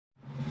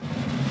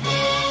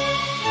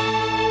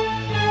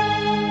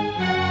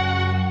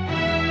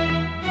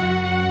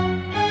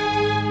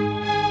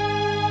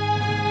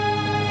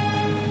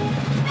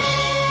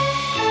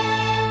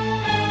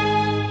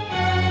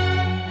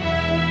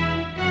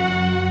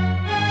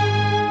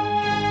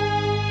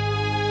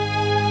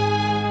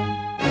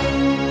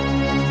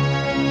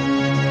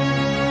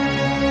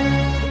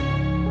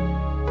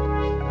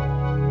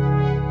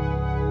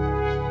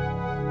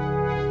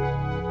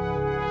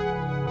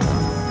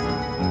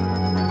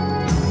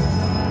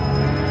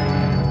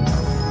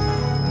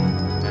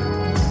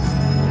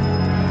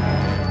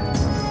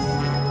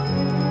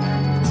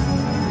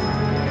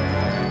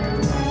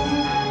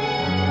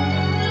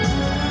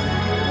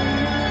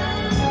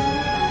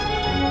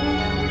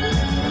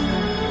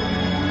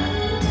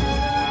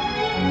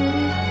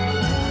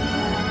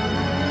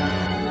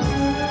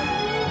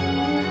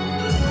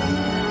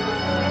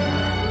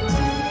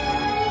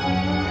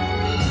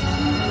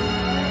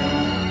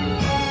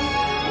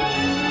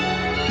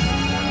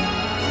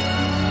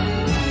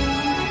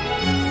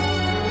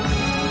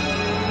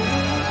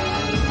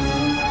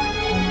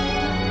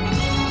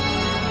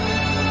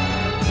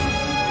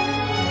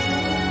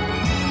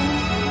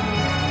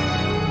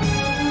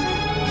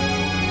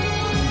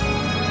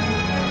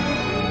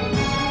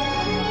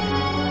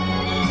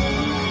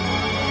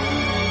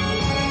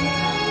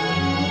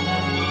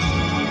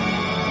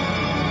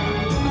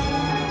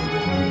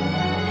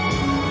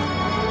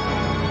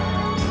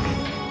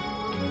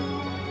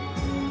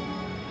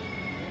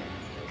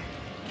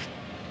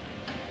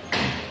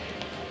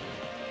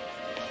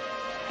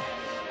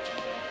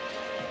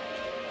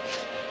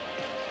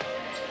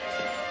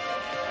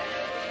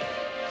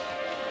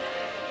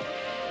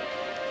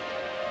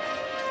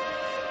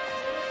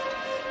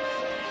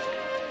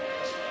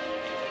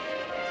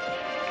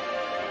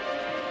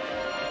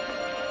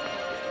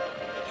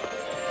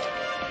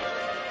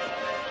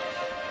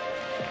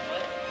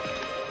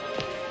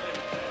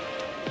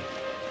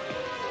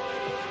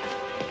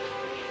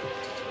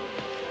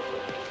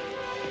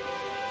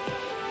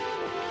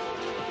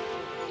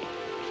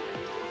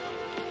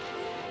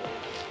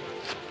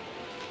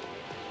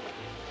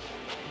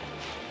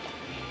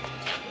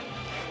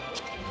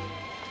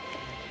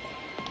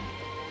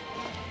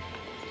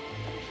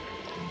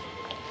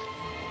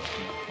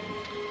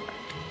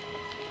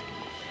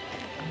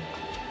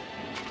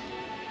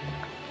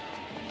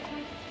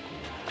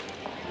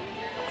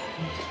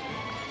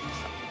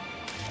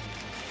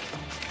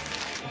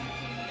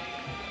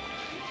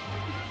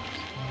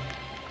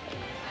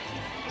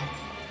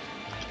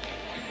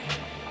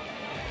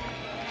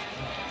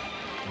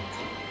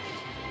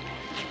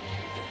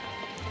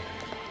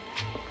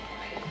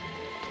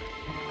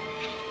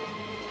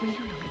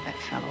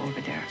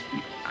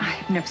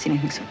never seen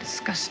anything so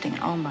disgusting in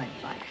all my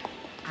life.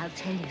 I'll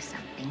tell you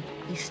something.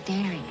 He's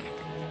staring at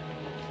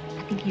them.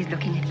 I think he's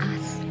looking at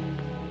us.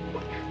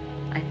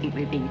 I think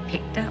we're being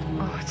picked up.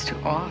 Oh, it's too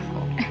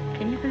awful.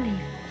 Can you believe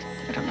it?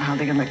 I don't know how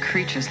they can let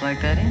creatures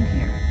like that in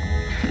here.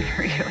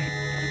 Really.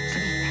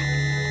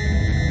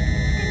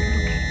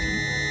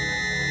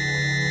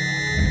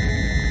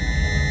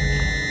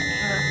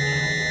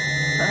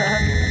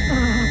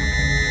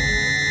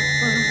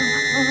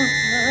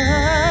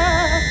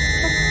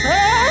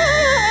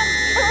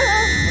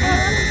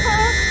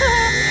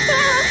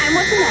 And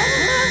what's the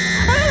matter?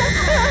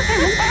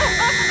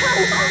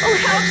 Oh,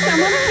 help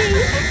someone,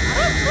 please.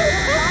 Oh, please,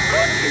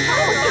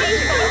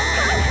 help.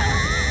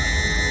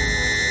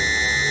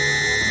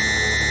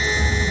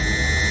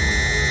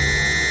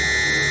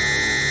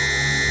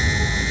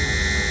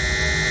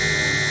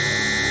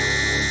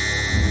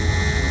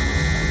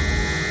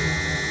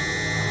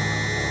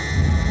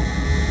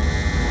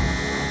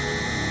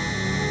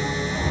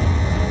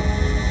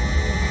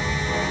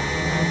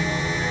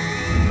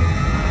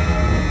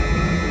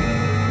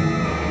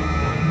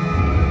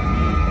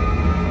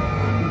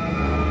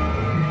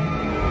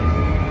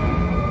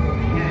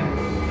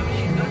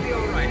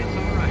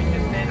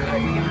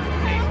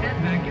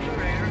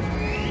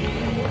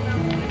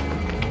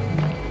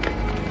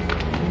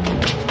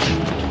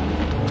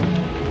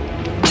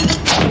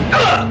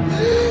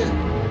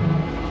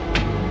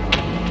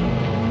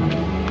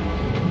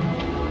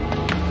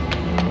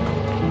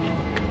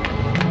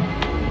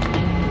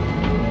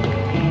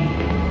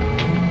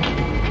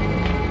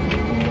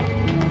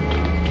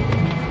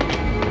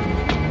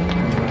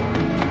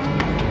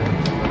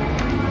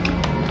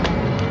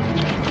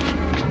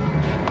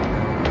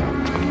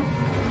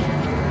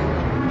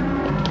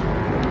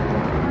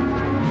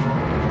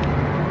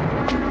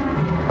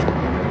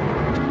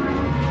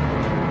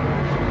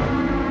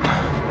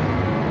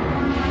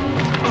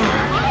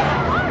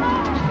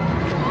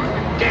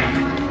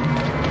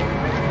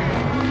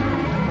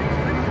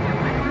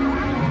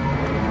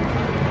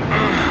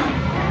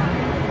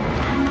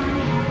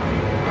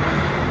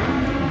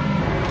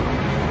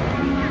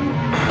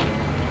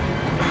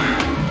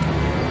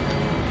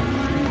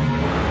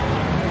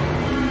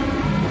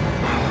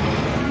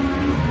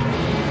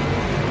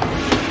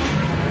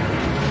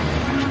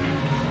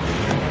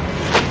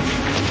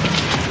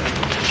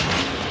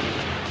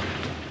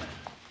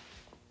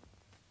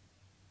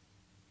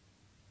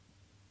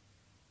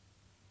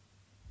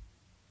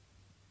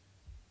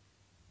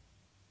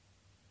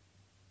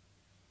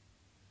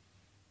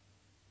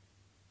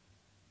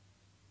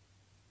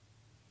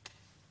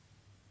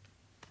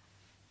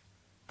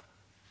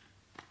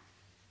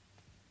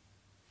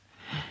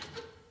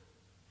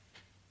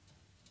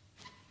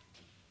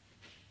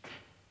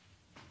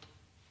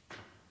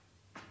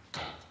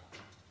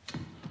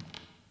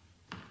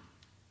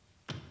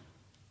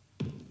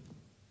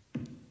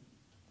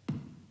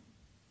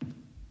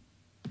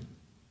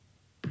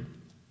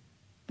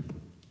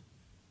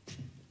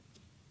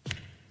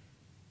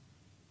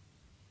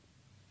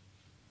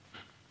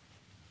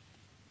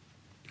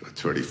 You're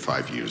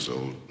 35 years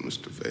old,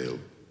 Mr. Vale.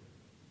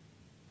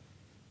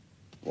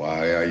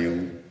 Why are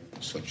you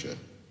such a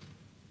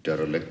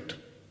derelict,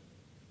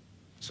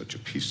 such a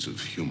piece of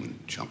human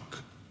junk?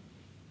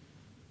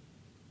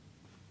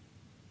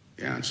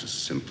 The answer's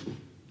simple.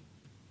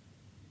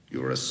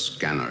 You're a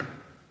scanner,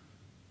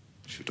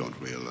 which you don't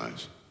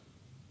realize.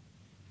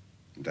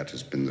 And that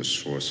has been the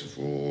source of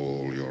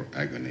all your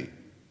agony.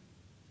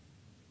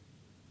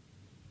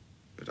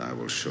 But I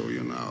will show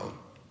you now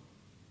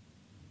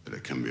that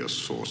it can be a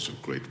source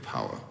of great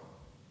power.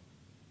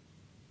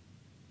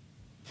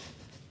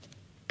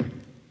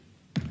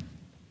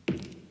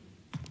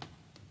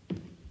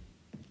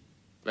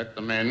 Let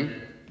them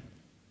in.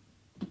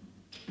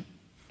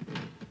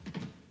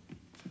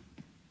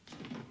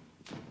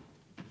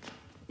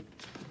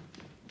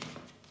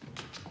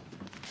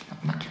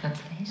 Not much of a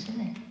place, is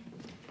it?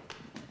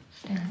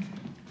 Still,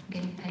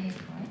 getting paid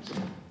for it, so...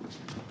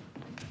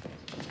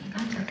 You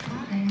got to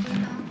try and get on.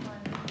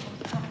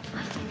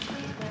 I think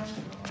we're...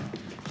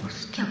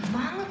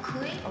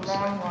 A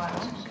long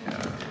while.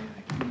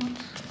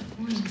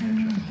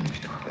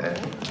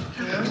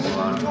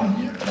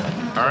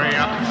 Hurry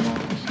up.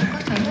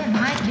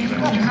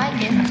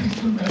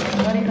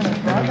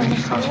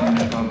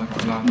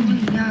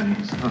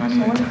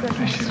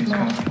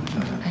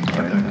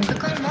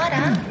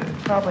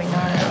 Probably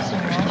not.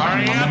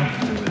 Hurry up.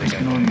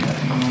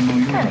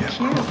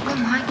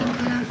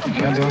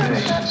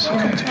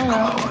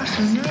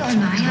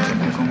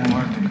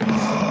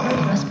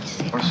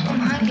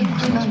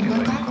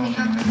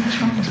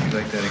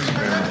 Like that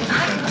experiment.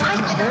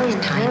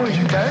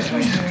 You guys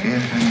were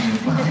scared.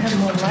 You did have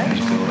more life.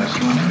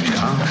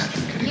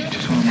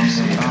 Just want to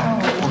see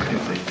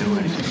if they do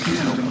anything to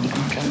help them.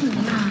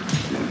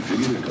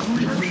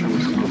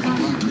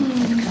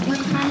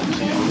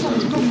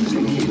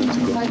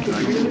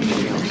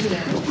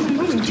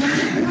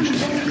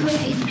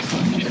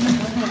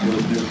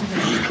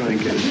 Try and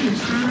get it.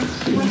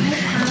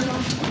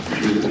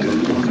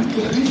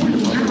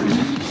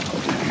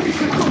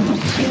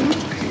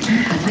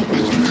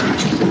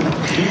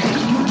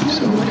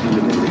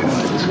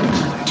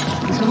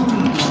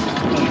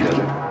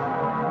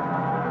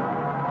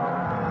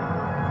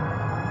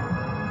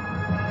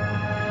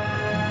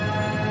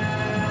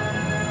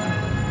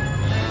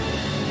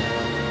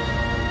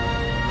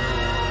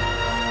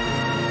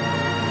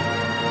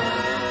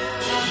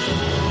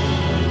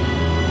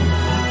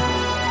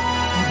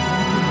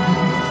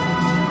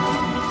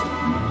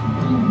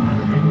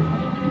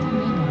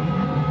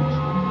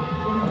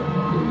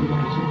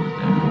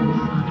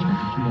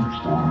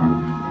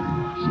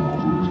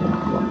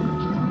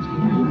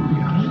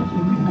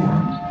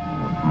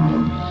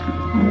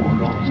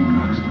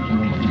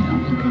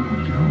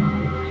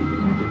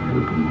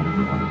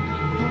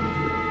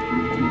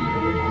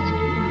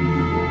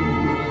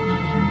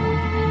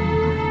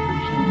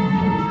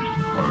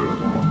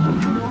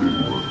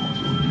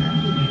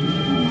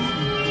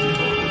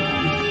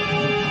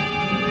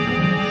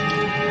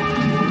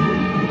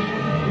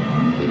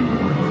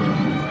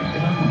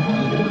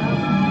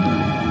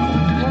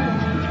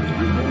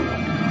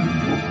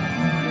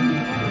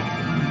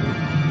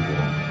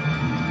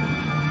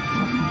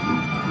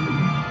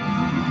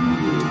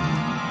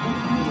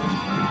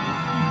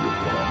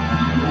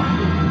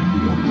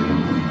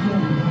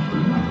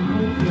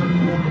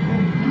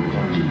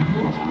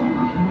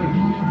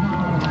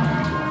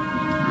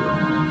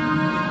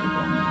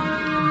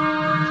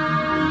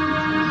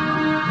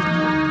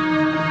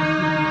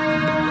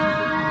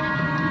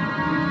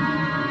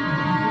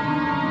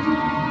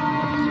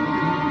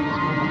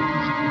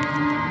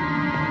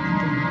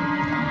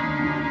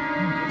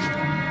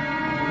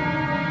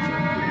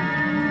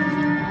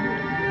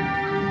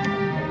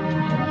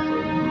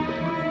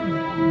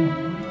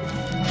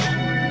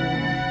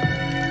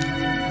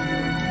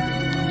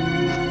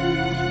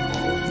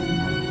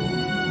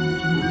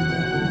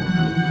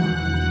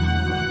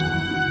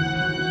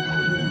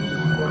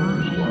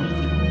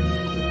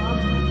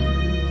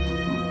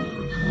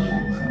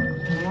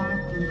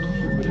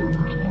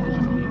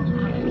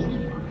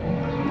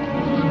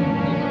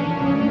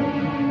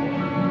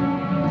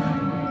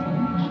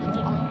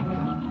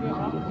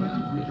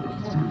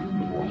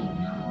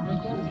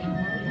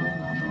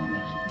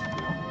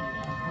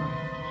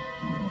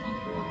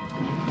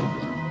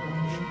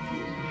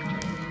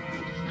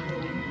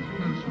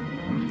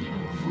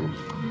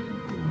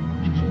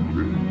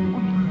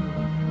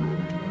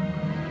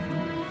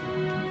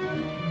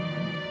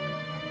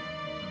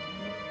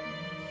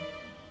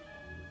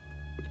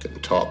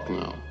 Talk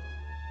now.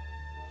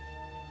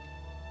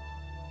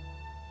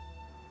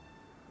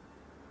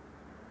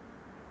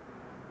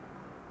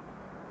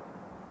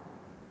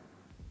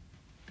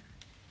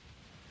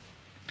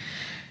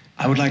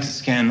 I would like to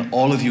scan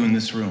all of you in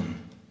this room,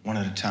 one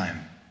at a time.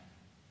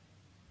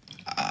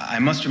 I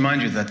must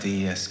remind you that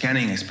the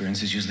scanning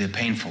experience is usually a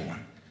painful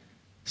one,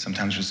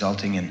 sometimes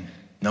resulting in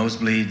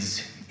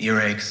nosebleeds,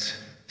 earaches,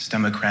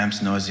 stomach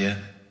cramps, nausea,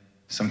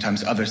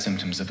 sometimes other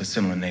symptoms of a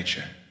similar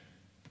nature.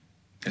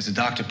 There's a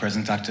doctor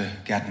present, Dr.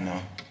 Gatineau.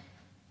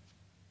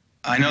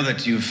 I know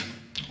that you've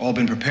all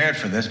been prepared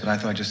for this, but I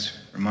thought I'd just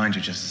remind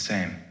you just the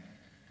same.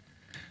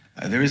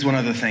 There is one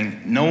other thing.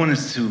 No one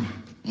is to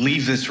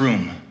leave this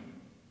room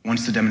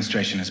once the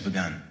demonstration has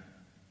begun.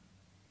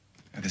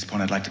 At this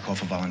point, I'd like to call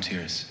for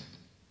volunteers.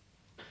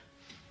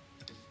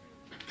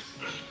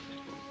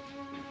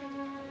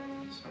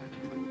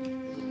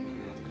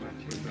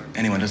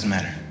 Anyone, doesn't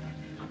matter.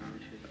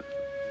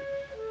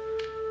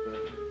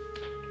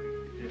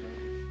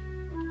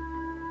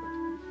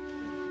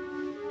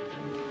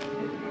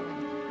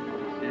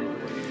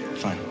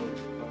 Fine.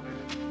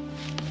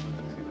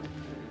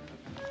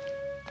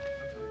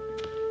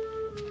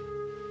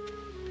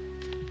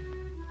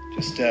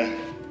 Just,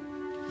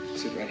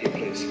 sit right here,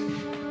 please.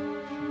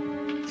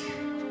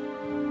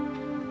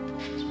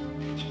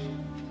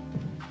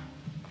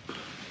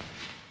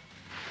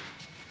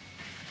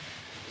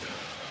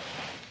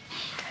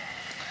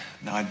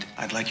 Now,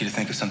 I'd like you to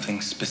think of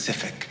something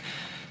specific,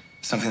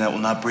 something that will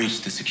not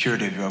breach the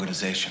security of your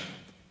organization,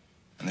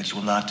 and that you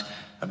will not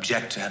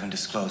object to having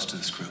disclosed to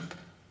this group.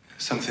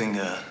 Something,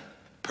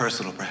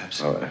 personal,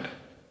 perhaps. All right.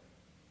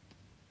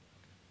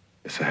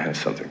 Yes, I have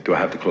something. Do I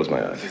have to close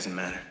my eyes? It doesn't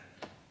matter.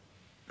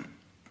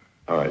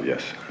 All right,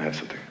 yes, I have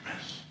something.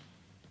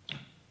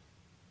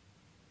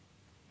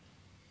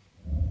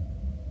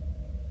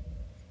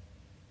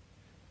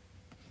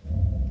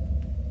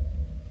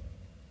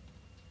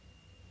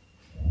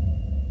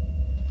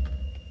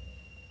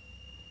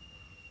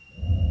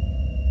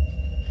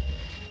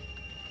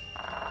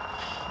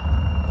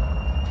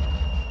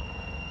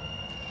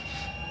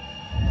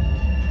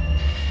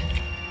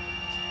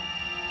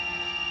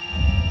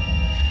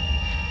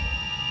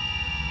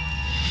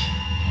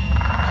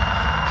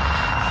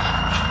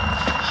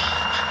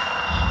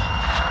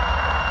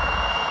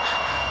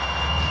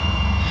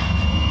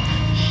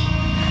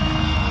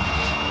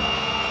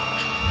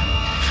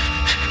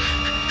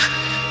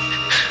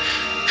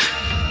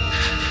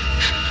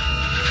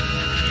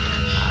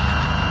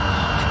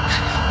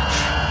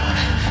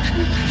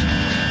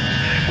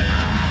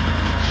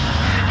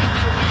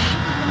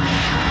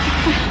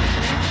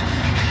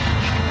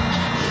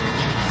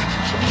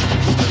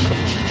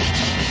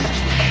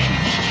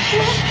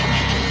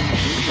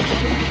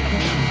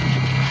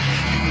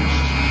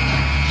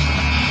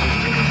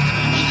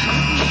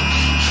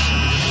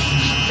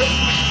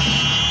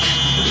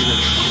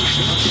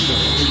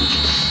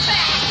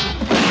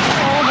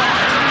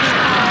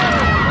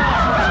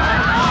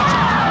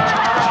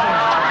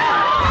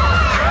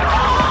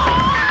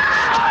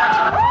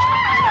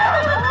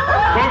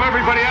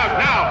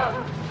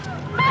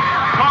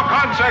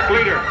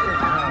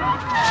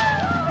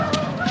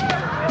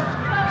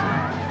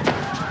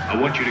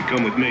 want you to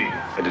come with me.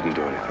 I didn't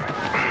do anything.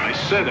 I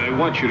said I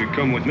want you to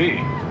come with me.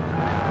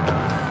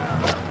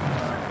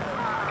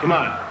 Come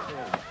on.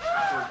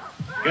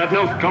 Got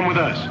no? Come with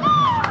us.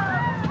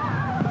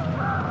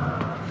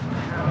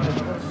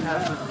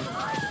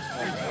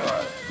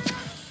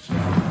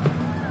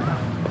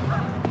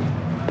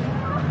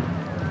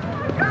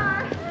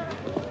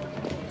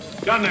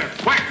 Down there,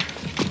 quick!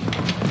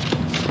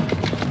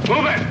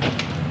 Move it!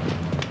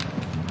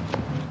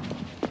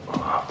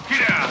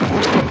 Get down!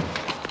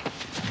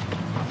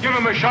 Give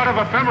him a shot of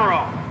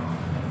ephemeral.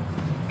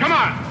 Come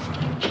on!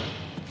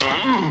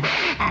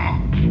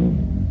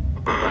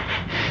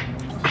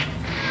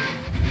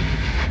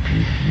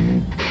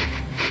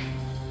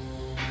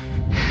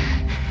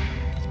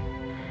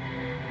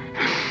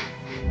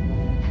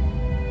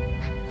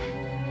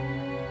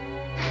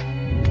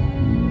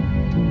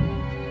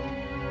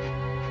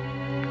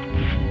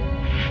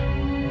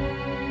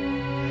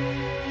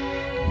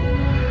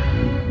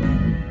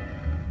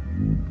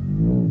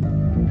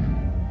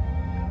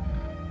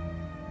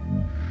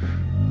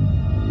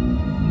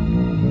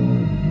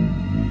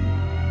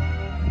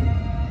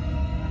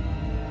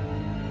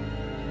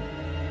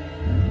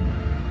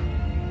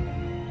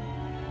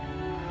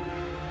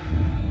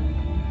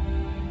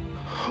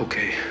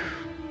 Okay.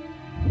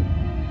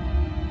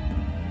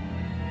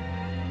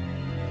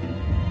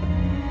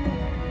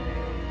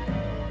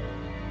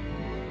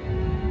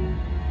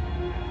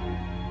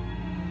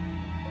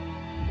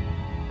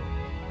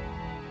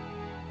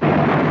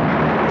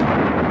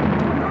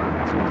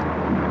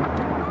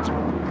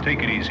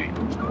 Take it easy.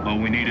 All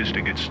we need is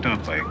to get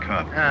stopped by a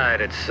cop. Ah,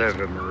 it'd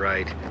serve him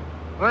right.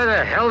 Why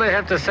the hell they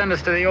have to send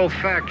us to the old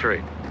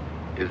factory?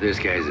 If this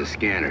guy's a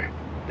scanner,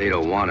 they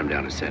don't want him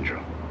down at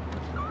Central.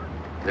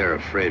 They're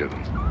afraid of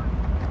him.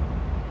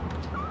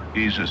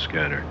 He's a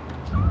scanner.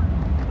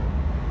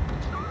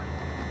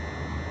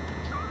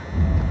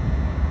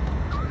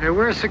 Hey,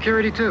 where's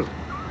security too?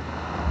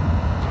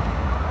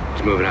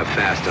 He's moving up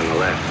fast on the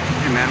left.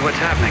 Hey man, what's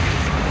happening?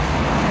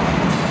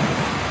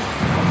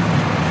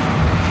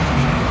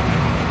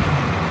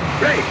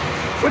 Ray,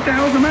 what the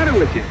hell's the matter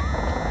with you?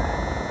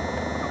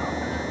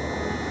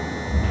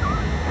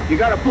 You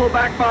gotta pull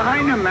back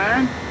behind him,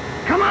 man.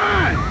 Come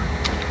on!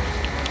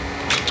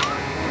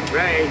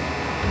 Ray,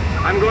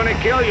 I'm gonna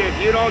kill you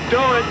if you don't do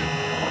it.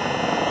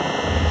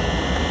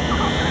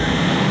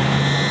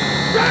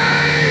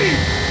 Ray!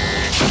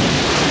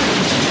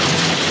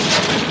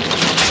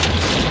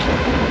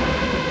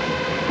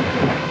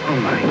 Oh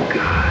my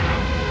God.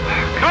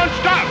 Don't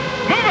stop!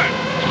 Move it!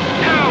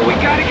 No, we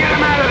gotta get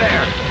him out of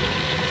there!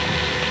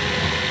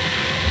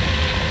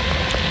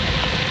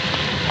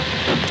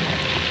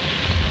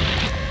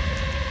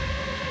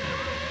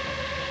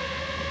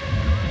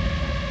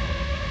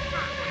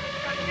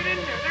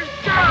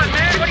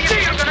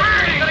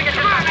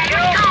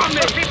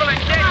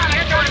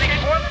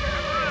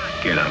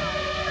 Get up.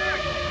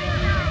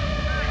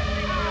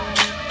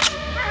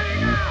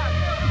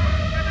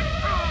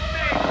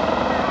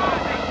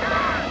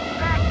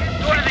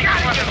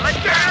 Let's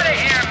get out of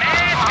here,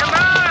 man! Come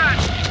on!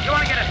 You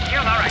want to get us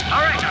killed? All right,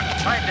 now,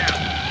 quiet down.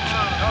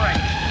 All right.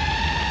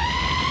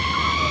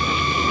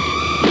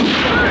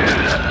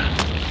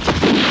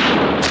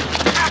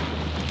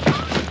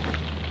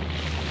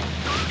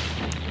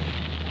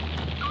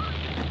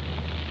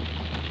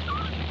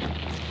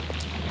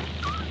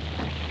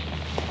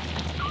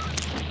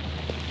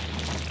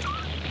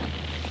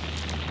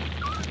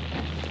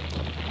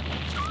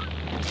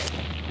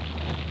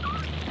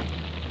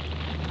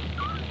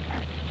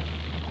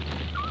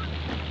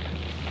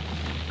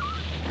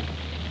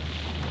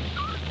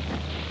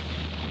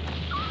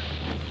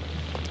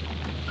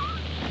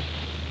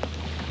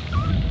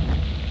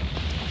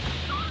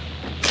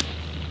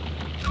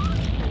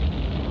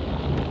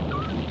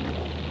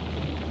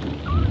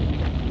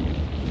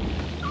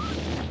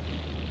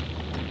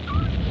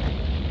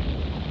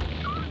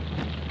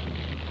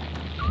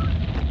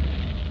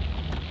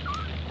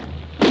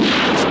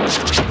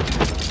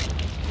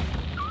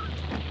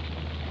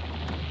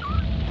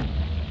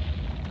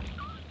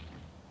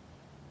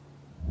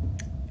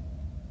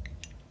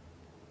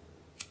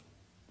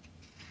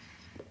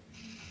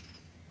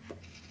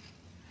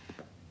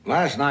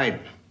 Last night,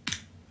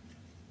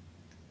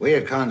 we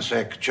at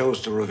CONSEC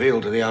chose to reveal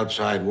to the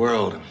outside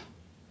world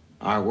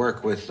our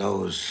work with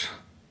those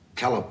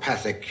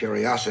telepathic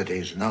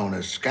curiosities known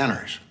as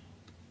scanners.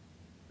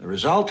 The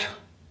result?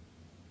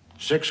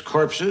 6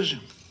 corpses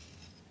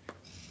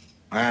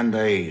and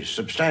a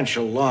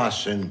substantial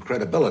loss in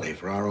credibility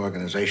for our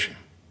organization.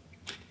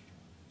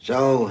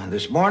 So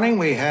this morning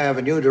we have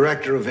a new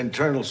director of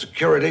internal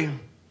security,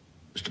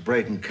 Mr.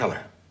 Braedon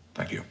Keller.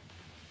 Thank you.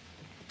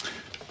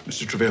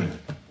 Mr. Trevelyan,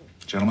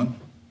 gentlemen,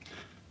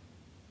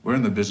 we're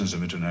in the business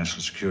of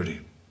international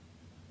security.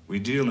 We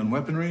deal in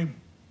weaponry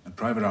and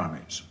private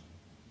armies.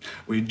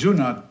 We do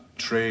not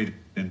trade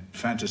in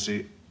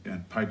fantasy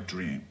and pipe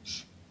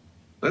dreams.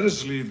 Let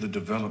us leave the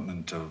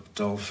development of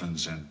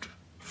dolphins and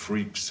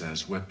freaks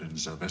as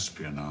weapons of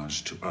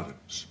espionage to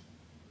others.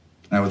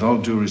 Now, with all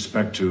due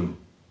respect to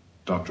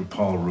Dr.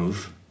 Paul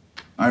Ruth,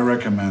 I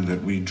recommend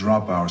that we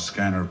drop our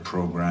scanner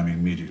program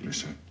immediately,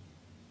 sir.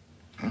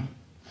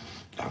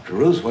 Dr.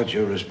 Ruth, what's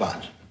your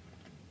response?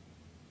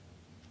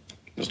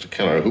 Mr.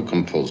 Keller, who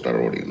composed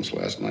our audience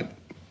last night?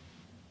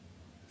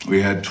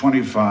 We had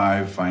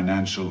 25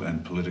 financial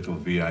and political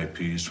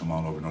VIPs from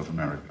all over North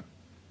America.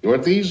 Were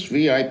these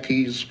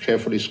VIPs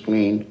carefully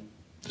screened?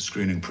 The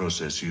screening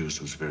process used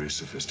was very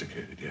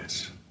sophisticated,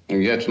 yes.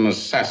 And yet an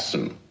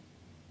assassin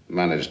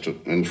managed to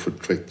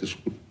infiltrate this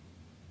group?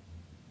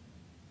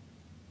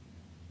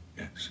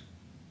 Yes.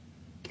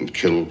 And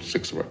killed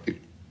 6 of our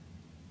people?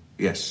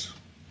 Yes.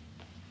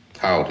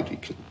 How did he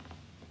kill them?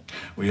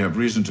 We have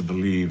reason to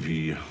believe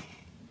he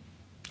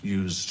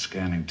used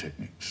scanning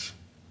techniques.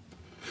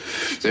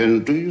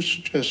 Then do you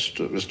suggest,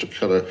 Mr.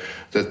 Keller,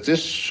 that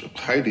this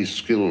highly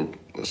skilled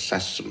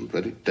assassin,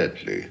 very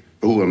deadly,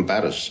 who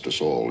embarrassed us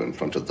all in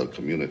front of the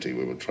community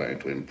we were trying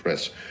to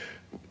impress,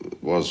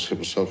 was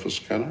himself a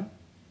scanner?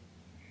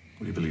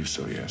 We believe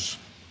so, yes.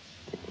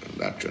 And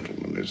that,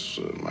 gentlemen, is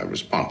my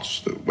response.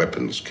 The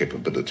weapons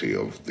capability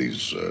of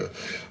these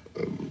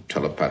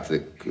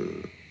telepathic...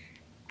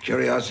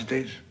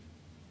 Curiosities?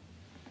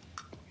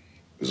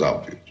 Is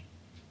obvious.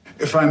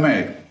 If I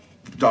may,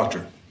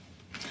 Doctor,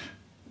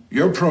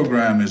 your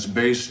program is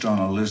based on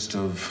a list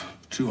of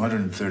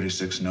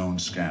 236 known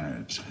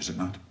scanners, is it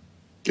not?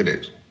 It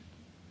is.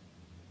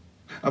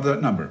 Of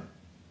that number,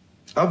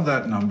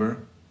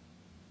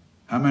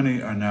 how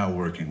many are now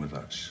working with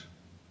us?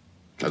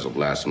 As of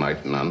last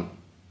night, none.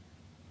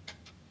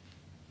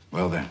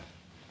 Well then,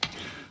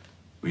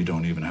 we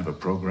don't even have a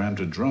program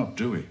to drop,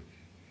 do we?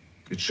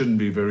 It shouldn't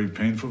be very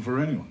painful for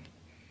anyone.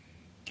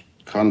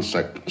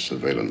 Consec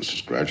surveillance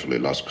has gradually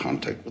lost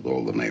contact with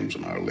all the names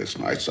on our list.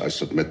 And I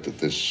submit that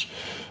this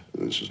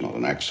is not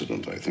an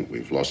accident. I think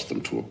we've lost them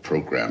to a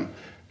program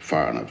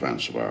far in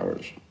advance of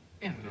ours.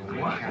 I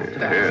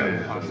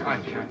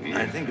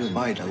think you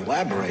might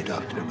elaborate,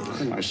 Dr.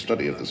 Ruth. In my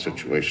study of the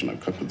situation,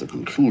 I've come to the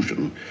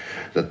conclusion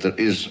that there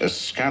is a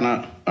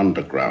scanner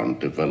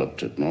underground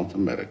developed in North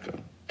America.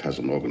 It has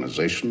an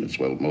organization, it's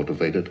well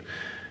motivated,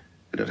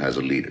 and it has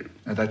a leader.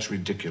 Now, that's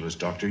ridiculous,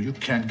 Doctor. You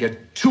can't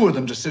get 2 of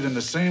them to sit in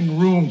the same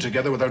room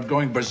together without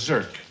going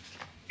berserk.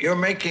 You're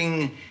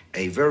making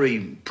a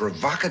very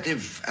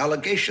provocative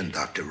allegation,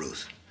 Dr.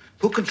 Ruth.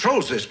 Who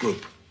controls this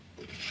group?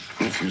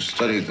 If you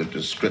study the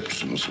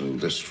descriptions in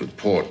this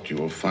report, you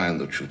will find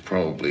that you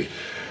probably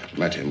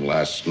met him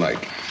last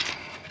night.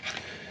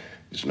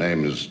 His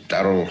name is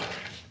Darryl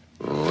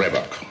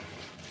Revok,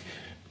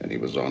 and he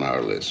was on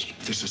our list.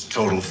 This is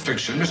total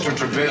fiction. Mr.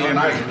 Trevelyan,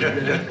 I...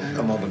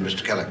 A moment,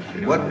 Mr. Keller.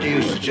 What do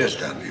you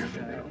suggest out here?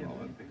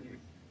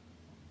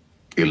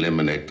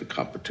 Eliminate the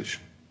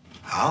competition.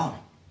 How?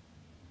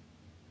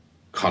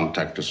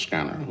 Contact a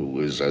scanner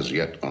who is as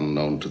yet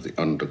unknown to the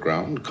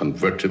underground,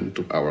 convert him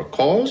to our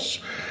cause,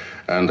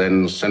 and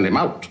then send him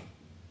out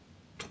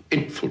to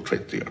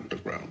infiltrate the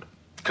underground.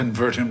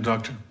 Convert him,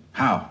 Doctor?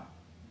 How?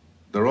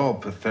 They're all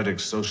pathetic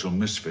social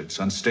misfits,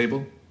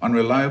 unstable,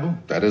 unreliable.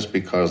 That is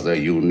because their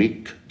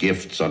unique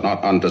gifts are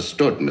not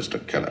understood,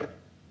 Mr. Keller.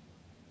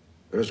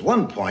 There is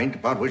one point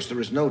about which there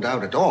is no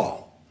doubt at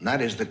all, and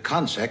that is that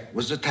Consec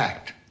was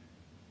attacked.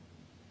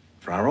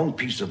 For our own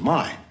peace of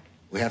mind,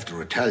 we have to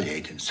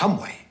retaliate in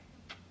some way.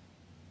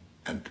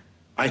 And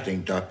I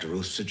think Dr.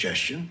 Ruth's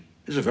suggestion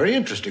is a very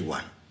interesting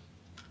one.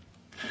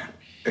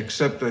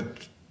 Except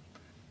that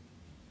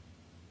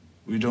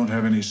we don't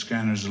have any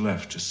scanners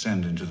left to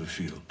send into the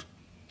field.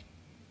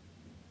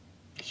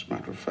 As a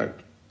matter of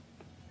fact,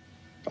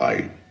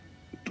 I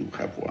do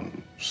have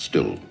one,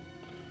 still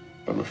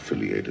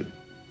unaffiliated.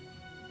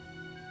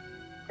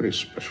 Very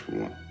special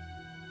one.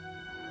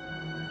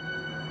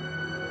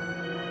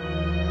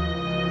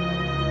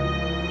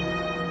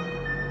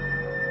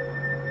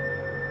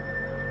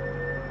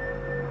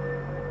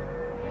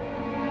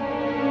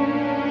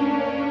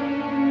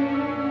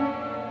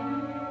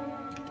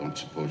 Don't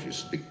suppose you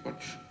speak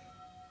much?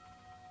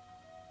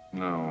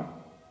 No.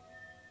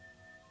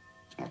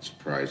 It's not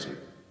surprising.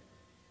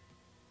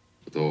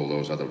 With all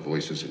those other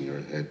voices in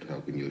your head, how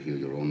can you hear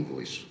your own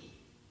voice?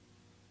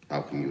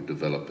 How can you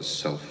develop a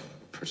self,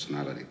 a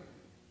personality?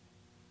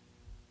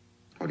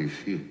 How do you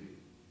feel?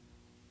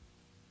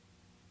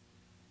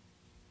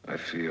 I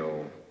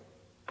feel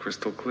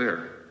crystal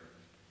clear.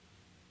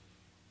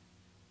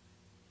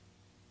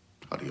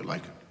 How do you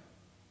like it?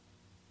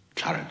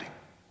 Clarity.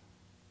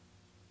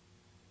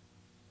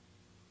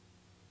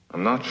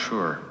 I'm not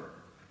sure.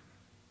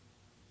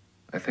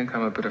 I think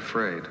I'm a bit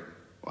afraid.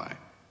 Why?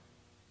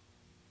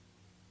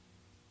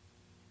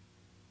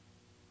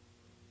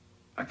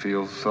 I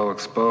feel so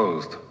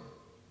exposed.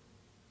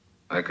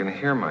 I can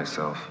hear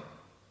myself.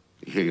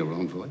 You hear your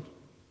own voice?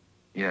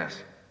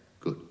 Yes.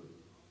 Good.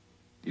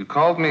 You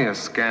called me a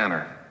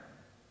scanner.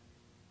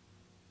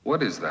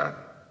 What is that?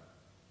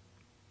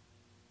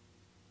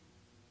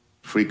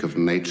 Freak of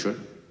nature,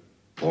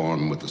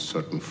 born with a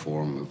certain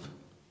form of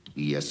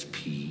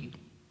ESP.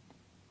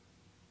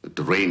 The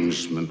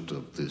derangement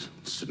of the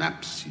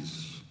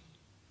synapses,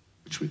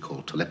 which we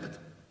call telepathy.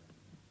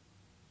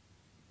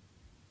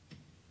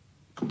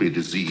 Could be a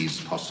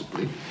disease,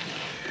 possibly.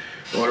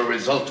 or a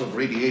result of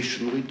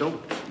radiation we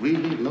don't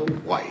really know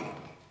why.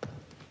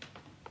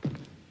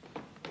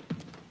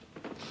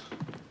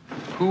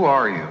 Who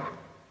are you?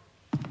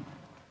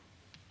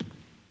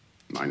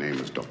 My name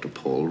is Dr.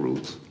 Paul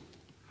Ruth.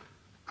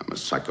 I'm a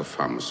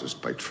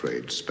psychopharmacist by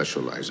trade,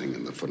 specializing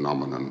in the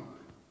phenomenon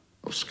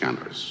of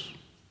scanners.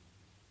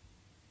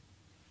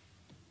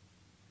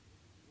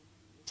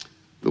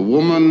 The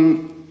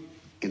woman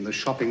in the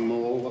shopping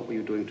mall, what were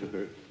you doing to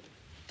her?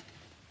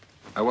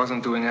 I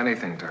wasn't doing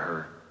anything to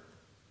her.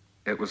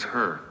 It was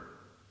her.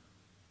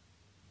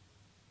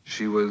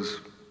 She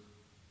was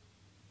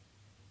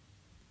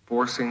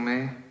forcing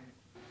me.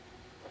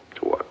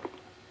 To what?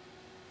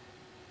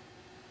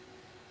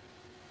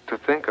 To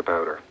think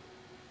about her.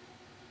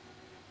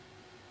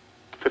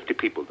 50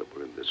 people that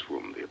were in this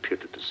room, they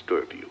appeared to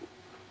disturb you.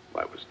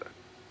 Why was that?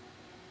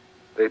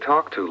 They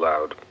talked too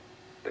loud.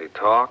 They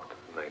talked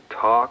and they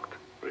talked.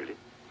 Really?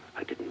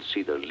 I didn't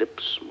see their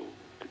lips move,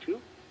 did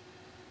you?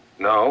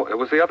 No, it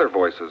was the other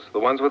voices, the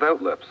ones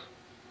without lips.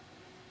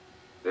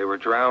 They were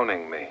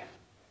drowning me.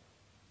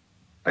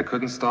 I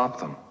couldn't stop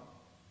them.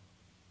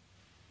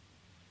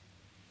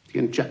 The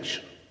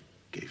injection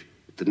gave you,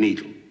 the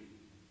needle.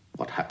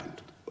 What happened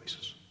to the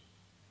voices?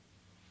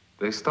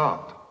 They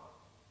stopped.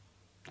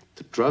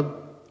 The drug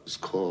is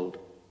called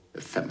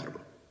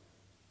ephemeral.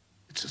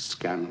 It's a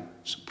scan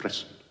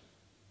suppressant.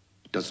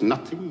 It does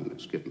nothing when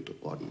it's given to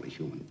ordinary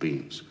human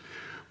beings.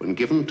 When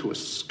given to a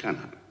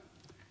scanner,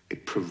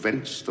 it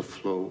prevents the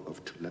flow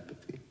of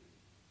telepathy.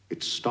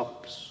 It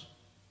stops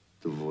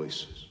the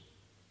voices.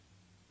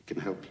 It can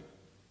help you.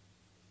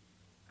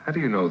 How do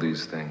you know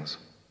these things?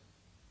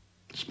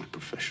 It's my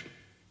profession.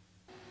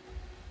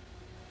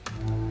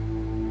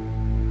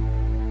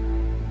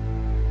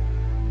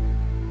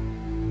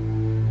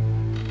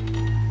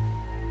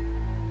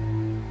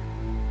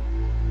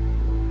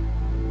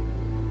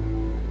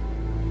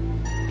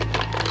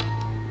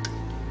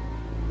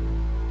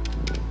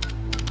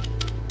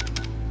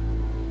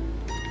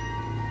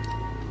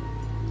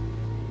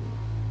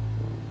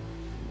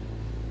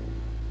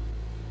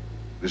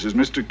 This is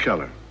Mr.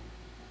 Keller.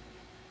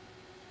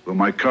 Will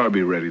my car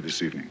be ready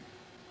this evening?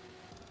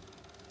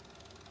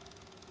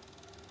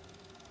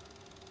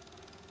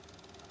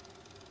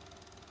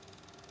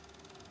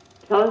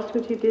 Tell us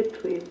what you did,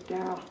 please,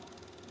 Darryl.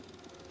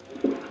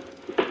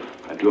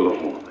 I drilled a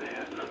hole in the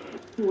head.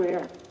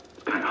 Where?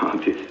 It's kind of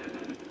obvious.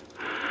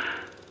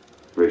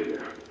 Right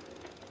here.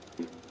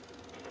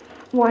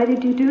 Why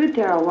did you do it,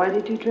 Darryl? Why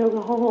did you drill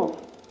the hole?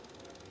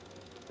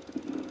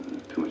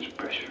 Too much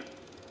pressure.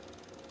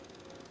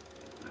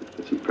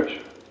 That's some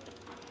pressure.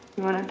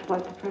 You wanted to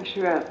let the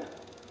pressure out.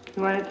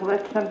 You wanted to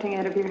let something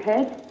out of your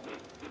head?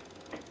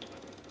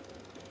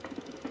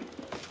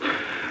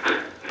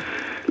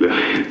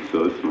 Lily,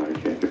 so smart. I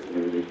can't get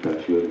anything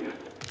past Lily.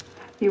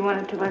 You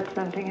wanted to let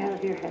something out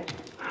of your head.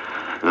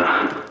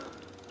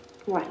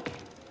 What?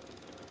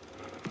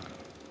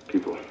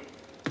 People.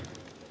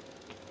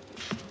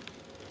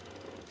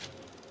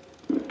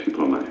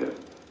 People in my head.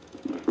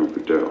 From for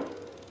Darryl.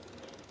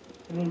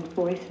 You mean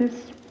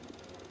voices?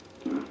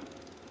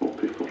 Old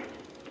people.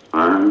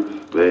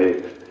 Arms,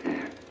 legs,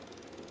 hands.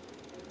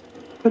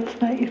 What's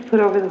that you put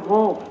over the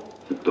hole?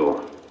 It's a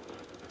door.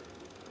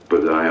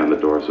 Put the eye on the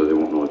door so they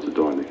won't know it's a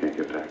door and they can't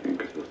get back in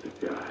because they'll see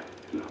the eye,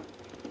 you know.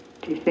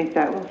 Do you think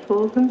that will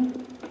fool them?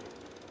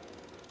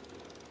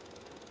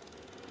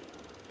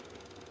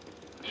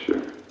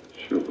 Sure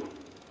will.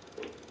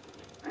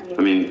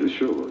 I mean,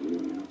 sure will, you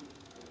know.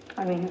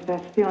 I mean, if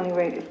that's the only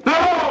way to...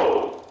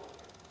 No!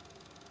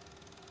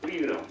 What do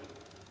you know?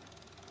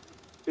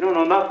 You don't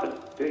know nothing,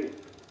 do you? You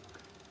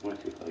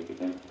want to see how you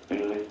get in?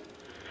 Anyway?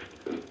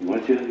 You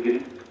want to see how you get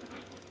in?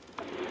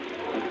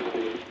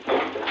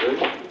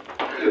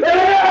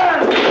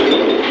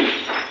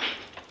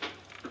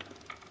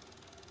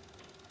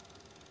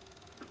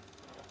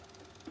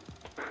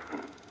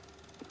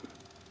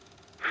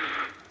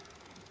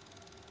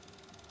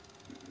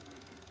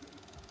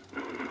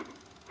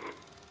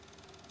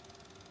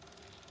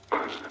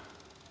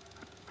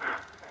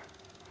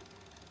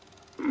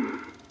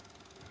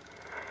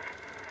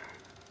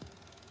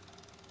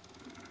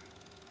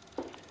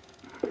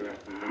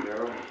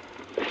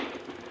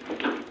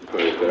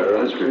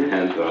 Let's get your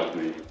hands off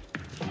me.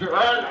 Get your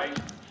hands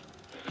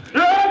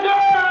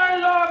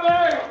off me!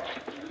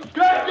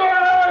 Get your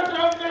hands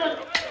off me!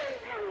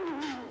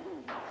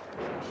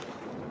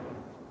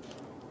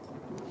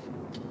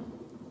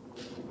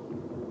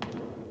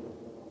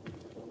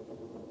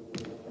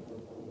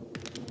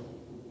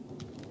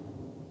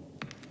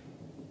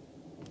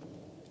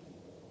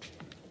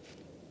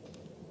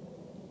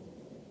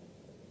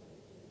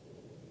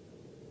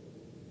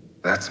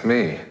 That's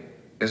me,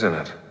 isn't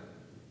it?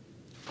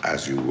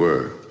 As you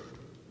were,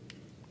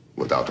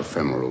 without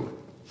ephemeral,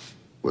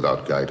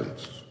 without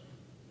guidance.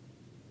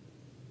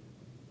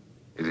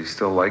 Is he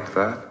still like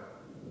that?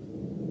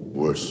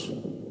 Worse.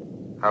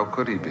 How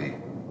could he be?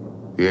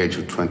 At the age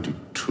of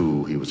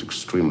 22, he was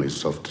extremely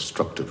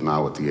self-destructive.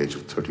 Now, at the age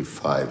of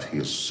 35, he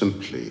is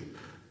simply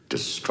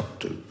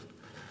destructive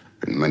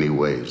in many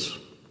ways.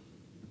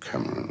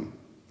 Cameron,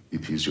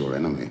 He's your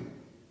enemy.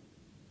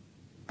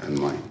 And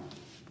mine.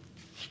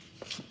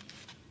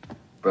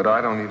 But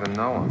I don't even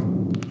know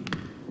him.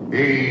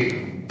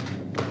 He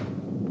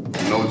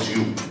knows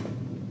you.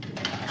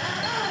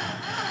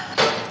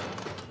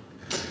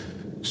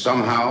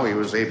 Somehow he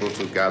was able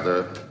to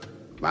gather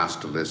a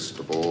master list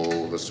of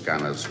all the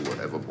scanners who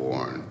were ever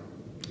born.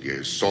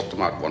 He sought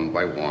them out one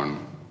by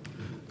one,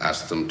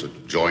 asked them to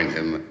join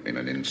him in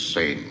an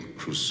insane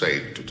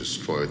crusade to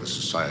destroy the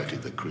society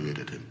that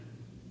created him.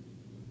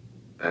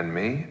 And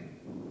me?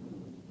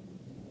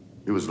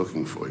 He was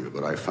looking for you,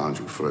 but I found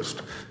you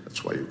first.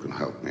 That's why you can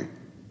help me.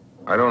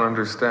 I don't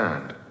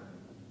understand.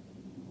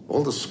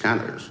 All the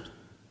scanners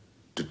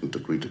didn't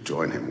agree to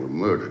join him were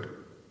murdered.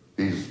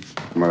 These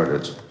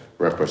murders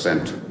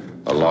represent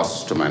a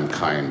loss to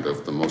mankind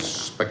of the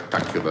most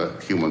spectacular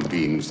human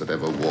beings that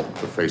ever walked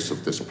the face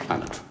of this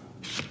planet.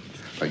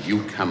 Like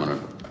you,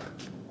 Cameron,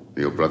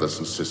 your brothers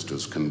and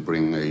sisters can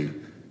bring a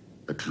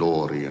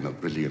glory and a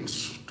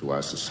brilliance to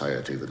our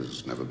society that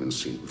has never been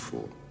seen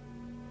before.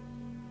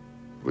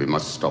 We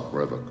must stop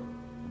Revok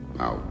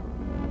now.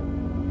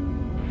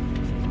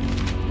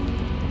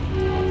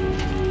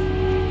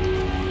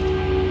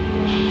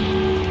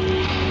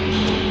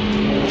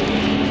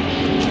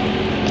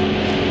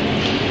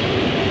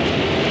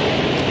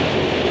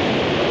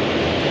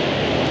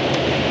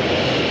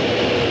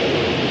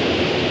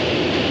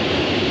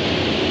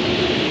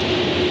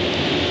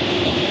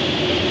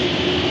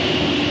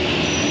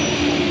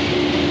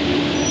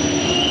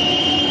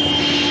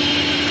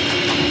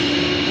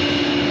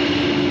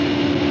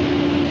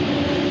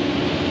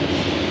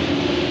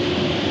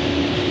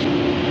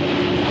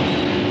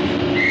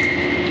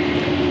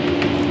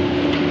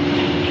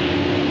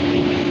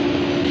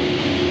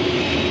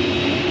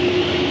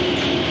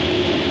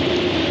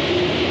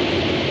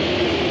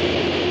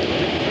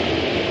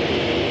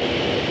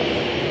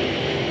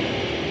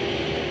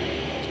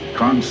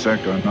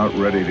 CONSEC are not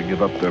ready to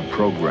give up their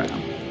program.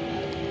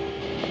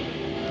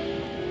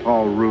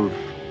 Paul Ruth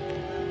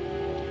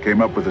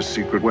came up with a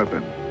secret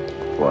weapon.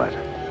 What?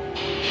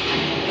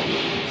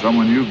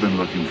 Someone you've been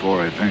looking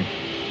for, I think.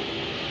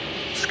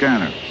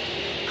 Scanner.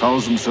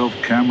 Calls himself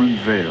Cameron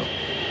Vale.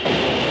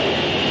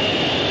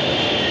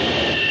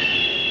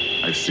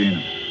 I've seen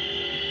him.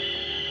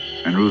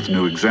 And Ruth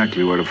knew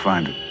exactly where to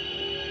find it.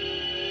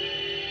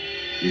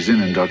 He's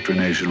in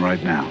indoctrination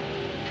right now.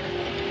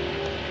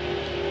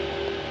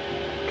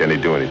 Can he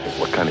do anything?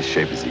 What kind of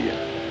shape is he in?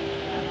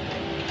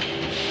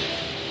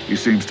 He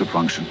seems to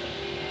function.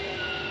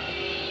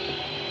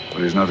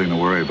 But he's nothing to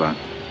worry about.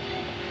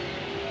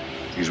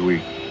 He's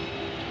weak.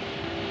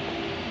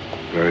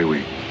 Very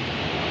weak.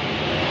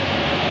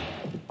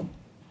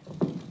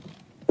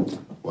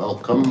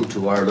 Welcome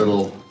to our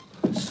little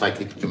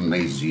psychic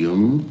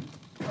gymnasium.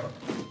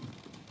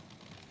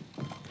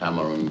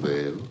 Cameron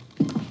Vale.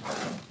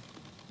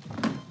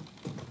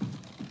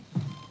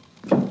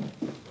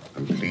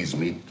 And please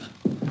meet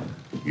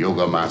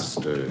Yoga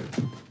Master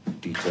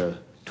Dieter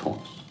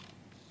Thomas.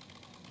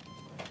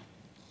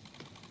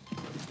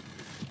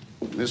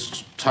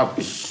 Mr.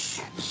 Tubbs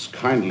has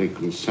kindly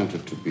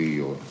consented to be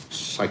your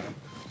psychic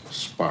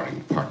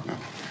sparring partner.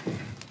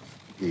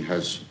 He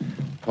has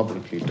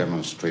publicly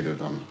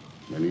demonstrated on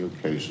many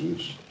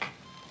occasions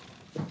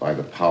that by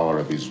the power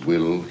of his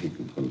will, he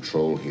can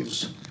control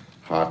his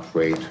heart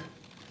rate,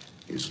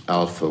 his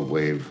alpha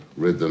wave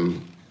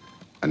rhythm,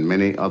 and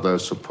many other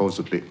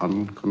supposedly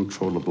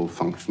uncontrollable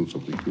functions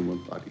of the human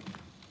body.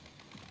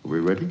 Are we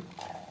ready?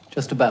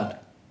 Just about.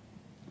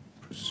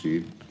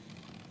 Proceed.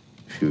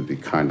 If you'd be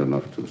kind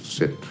enough to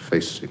sit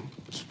facing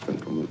this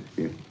gentleman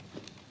here.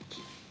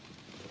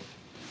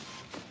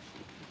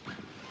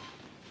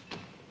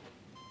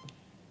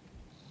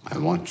 I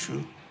want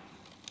you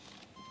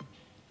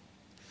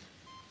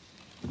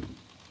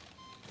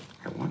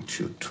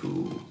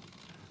to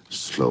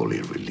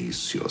slowly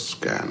release your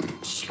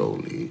scan,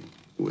 slowly,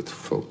 with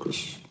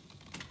focus.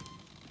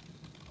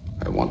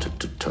 I want it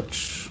to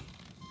touch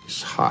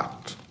his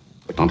heart,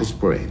 but not his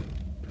brain.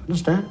 Do you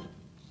understand?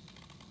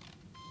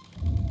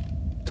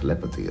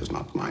 Telepathy is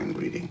not mind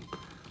reading.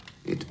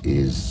 It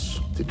is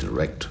the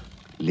direct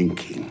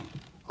linking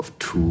of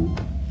two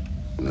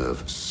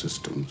nervous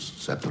systems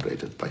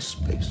separated by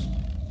space.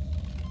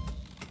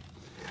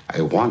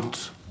 I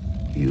want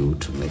you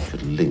to make a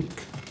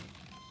link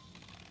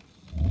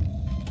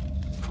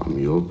from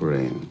your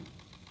brain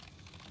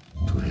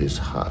to his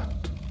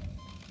heart.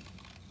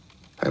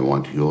 I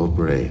want your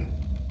brain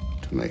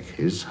to make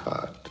his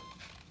heart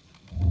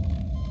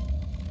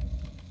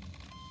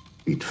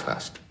beat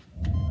faster.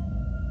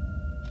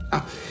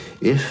 Now,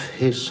 if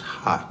his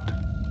heart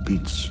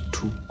beats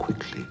too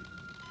quickly,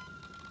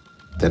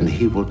 then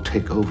he will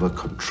take over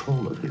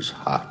control of his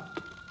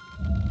heart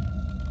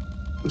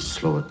and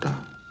slow it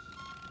down.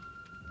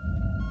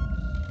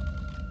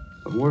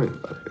 Don't worry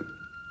about him.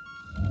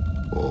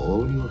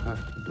 All you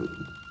have to do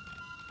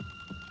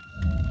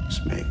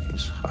is make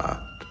his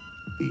heart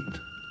beat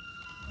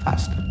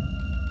faster.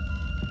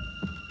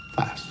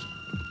 Fast.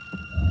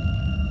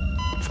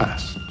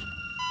 Fast.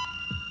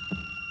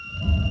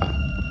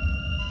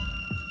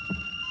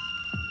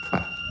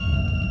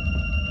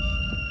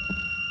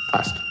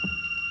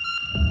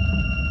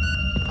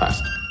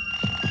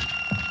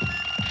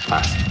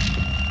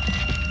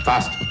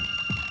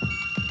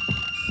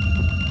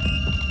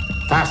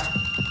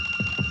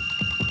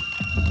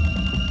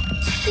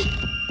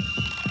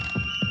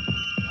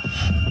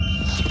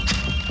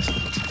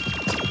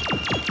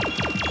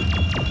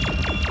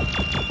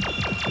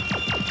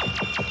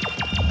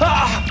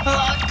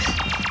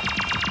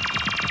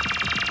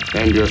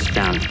 End your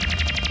scan.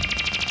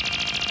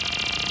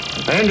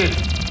 End it.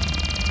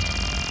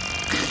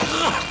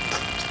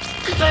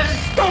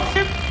 Stop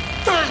him!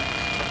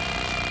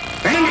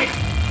 End it!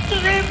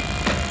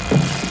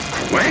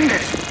 End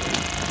it!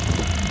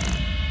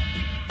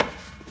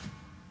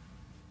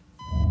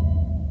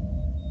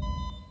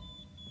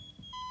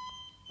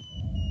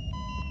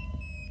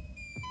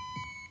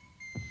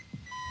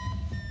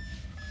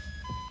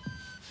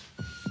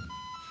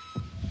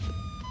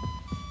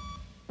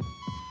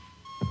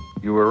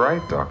 You were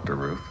right, Dr.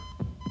 Ruth.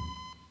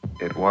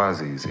 It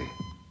was easy.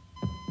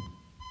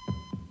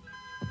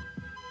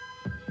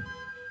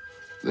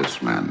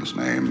 This man's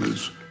name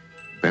is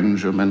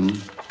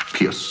Benjamin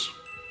Pierce.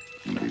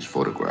 And these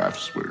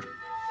photographs were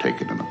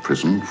taken in a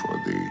prison for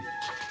the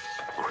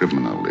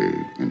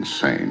criminally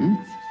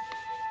insane.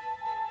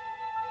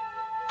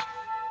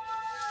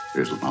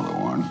 Here's another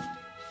one.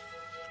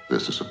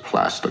 This is a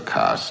plaster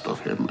cast of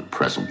him at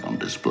present on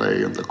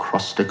display in the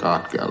Acrostic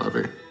Art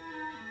Gallery.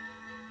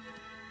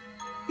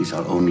 He's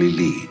our only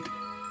lead.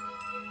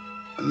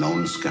 A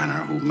known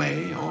scanner who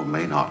may or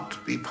may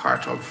not be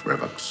part of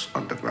Revok's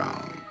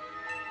underground.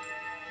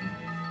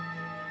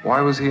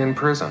 Why was he in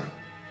prison?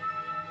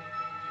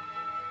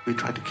 He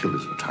tried to kill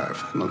his entire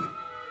family.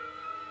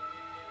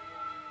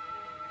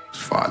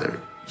 His father,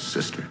 his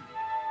sister,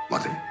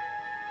 mother.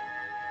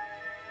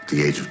 At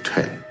the age of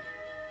 10. It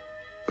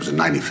was in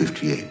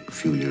 1958. A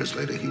few years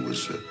later, he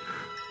was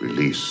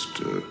released.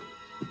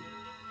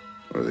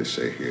 What do they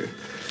say here?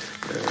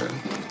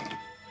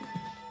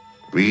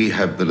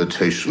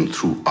 Rehabilitation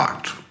through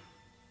art.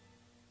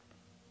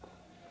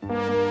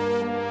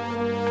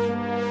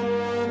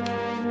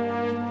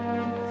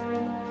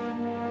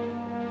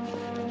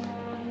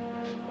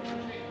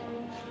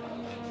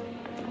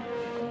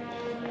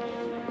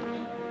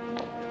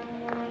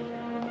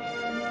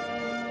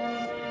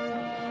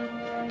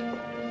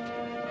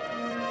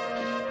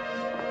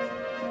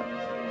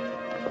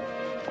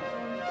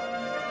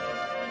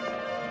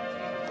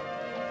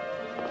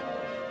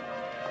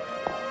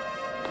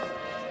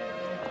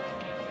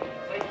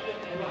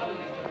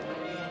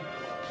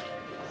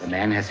 The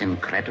man has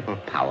incredible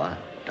power,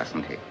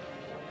 doesn't he?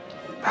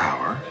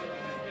 Power?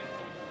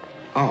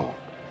 Oh,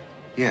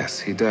 yes,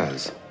 he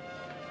does.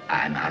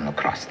 I'm an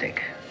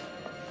acrostic.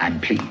 I'm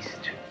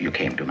pleased you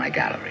came to my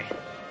gallery.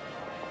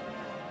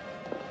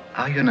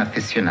 Are you an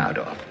aficionado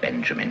of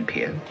Benjamin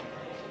Pierce?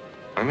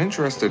 I'm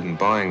interested in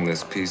buying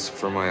this piece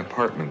for my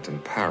apartment in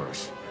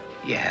Paris.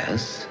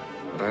 Yes?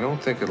 But I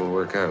don't think it'll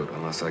work out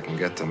unless I can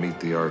get to meet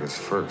the artist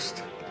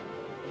first.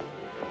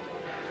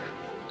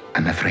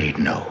 I'm afraid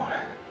no.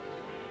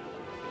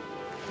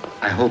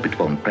 I hope it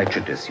won't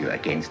prejudice you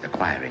against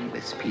acquiring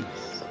this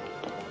piece.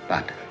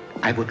 But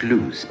I would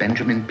lose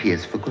Benjamin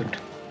Pierce for good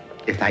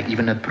if I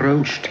even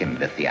approached him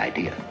with the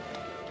idea.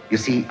 You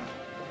see,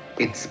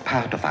 it's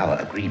part of our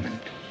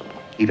agreement.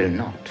 He will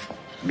not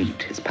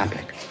meet his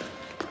public.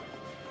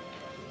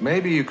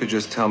 Maybe you could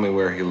just tell me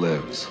where he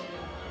lives.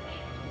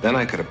 Then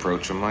I could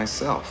approach him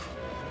myself.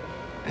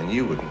 And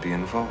you wouldn't be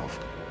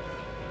involved.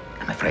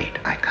 I'm afraid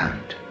I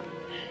can't.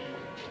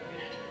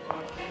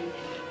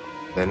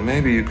 Then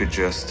maybe you could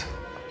just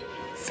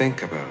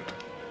think about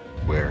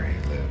where he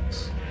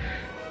lives.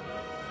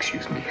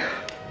 Excuse me.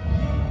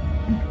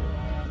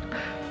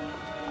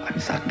 I'm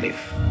suddenly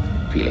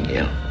feeling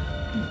ill.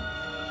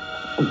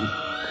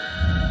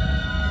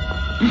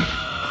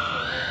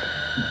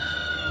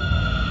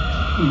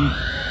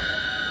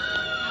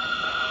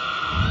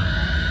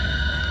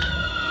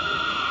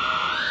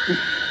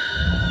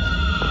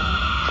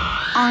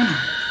 Arnold,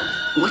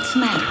 what's the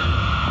matter?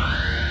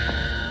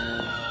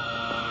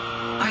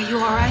 Are you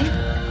all right?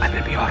 I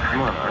better be all right.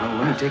 Come on, Arnold.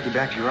 Let me take you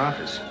back to your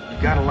office. You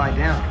gotta lie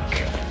down.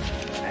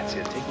 That's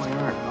it. Take my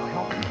arm. I'll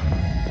help you.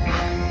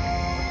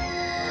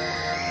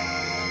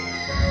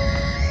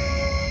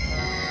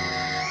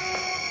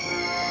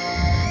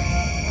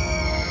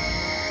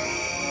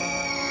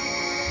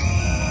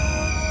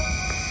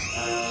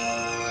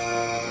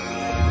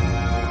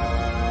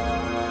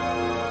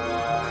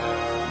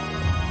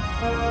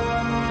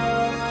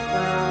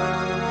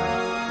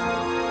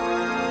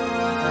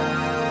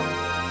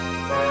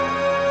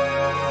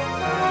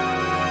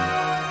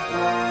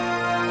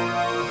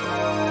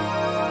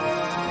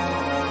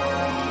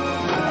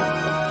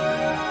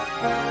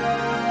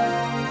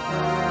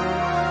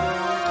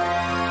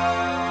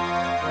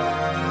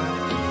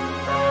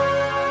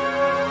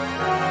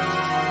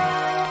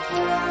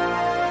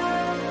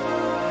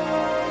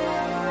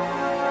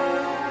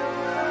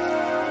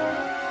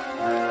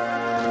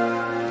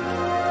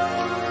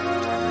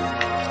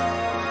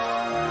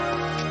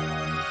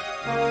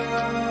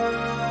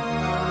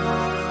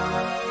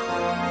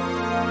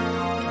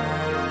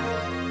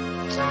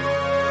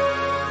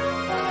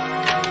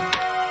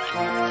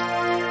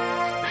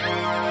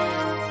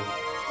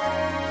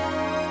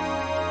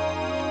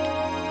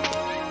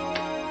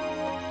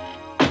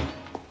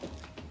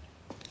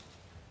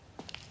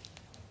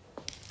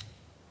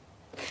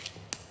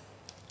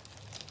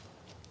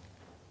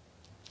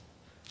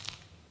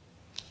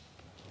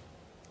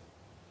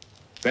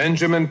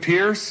 Benjamin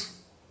Pierce?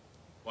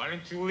 Why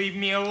don't you leave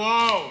me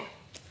alone?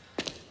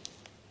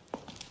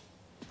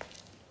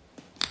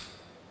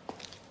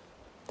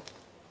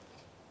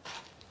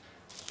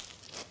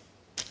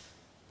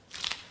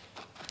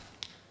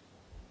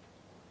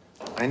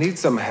 I need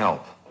some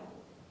help.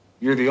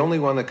 You're the only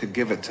one that could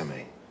give it to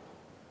me.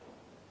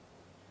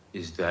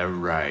 Is that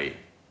right?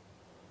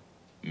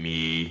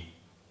 Me?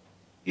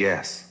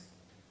 Yes.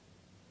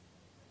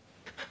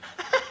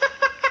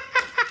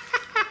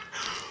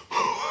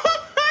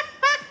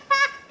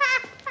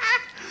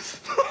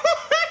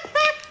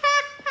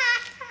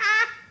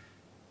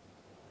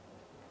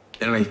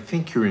 Then I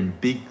think you're in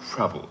big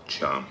trouble,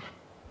 chum.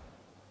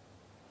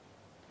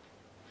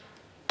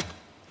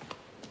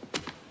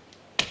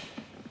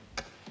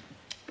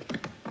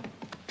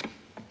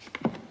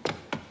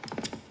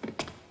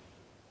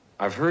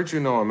 I've heard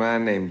you know a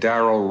man named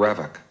Darryl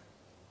Revok.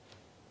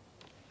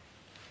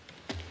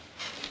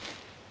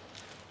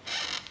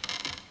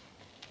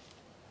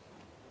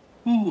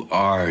 Who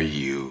are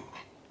you?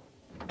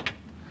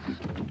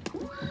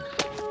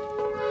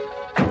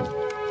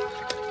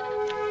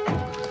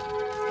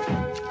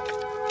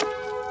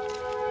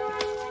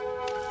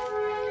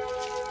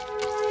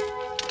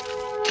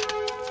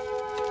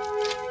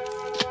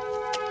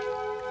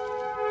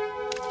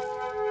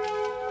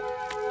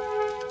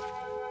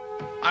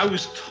 I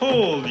was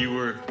told you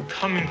were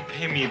coming to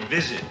pay me a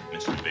visit,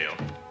 Mr. Vale.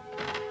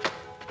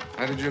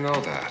 How did you know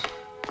that?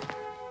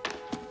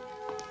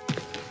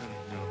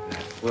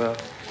 Well,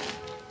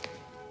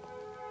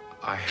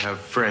 I have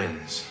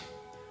friends.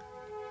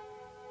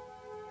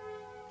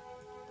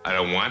 I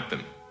don't want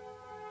them,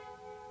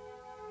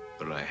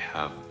 but I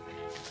have them.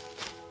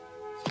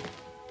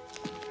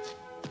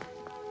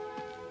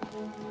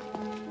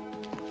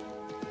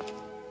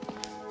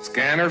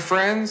 Scanner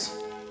friends?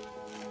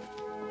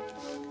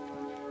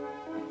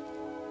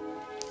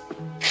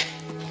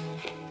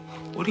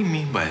 What do you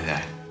mean by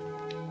that?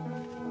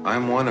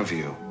 I'm one of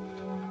you.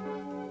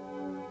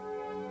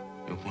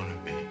 You're one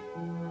of me?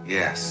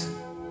 Yes.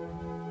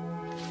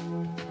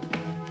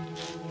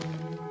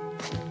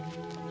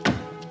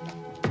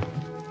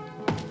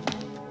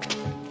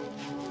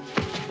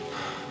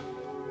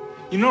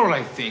 You know what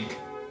I think?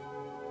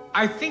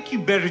 I think you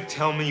better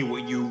tell me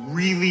what you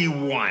really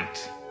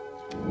want.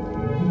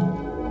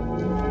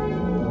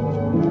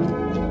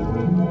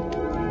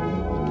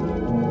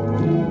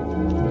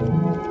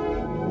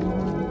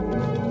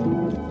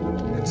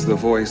 It's the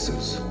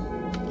voices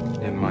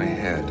in my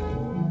head.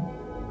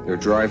 They're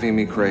driving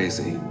me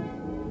crazy.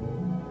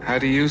 How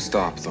do you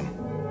stop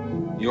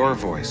them? Your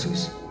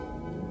voices.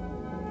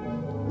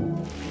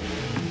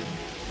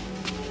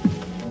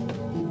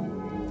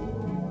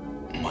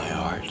 My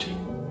art.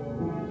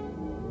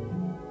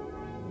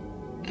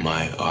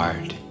 My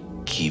art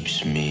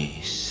keeps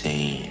me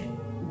sane.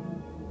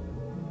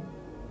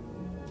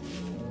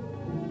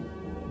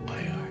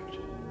 My art.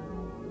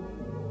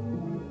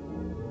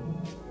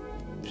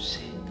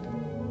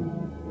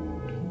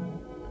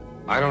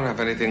 I don't have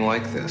anything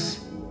like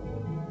this.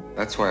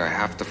 That's why I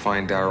have to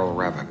find Darryl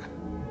Revok.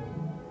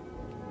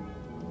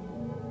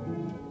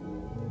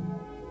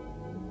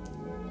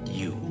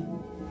 You,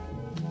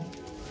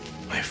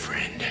 my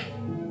friend,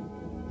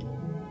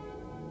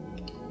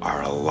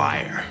 are a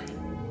liar.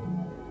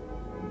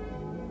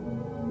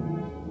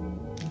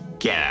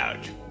 Get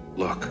out.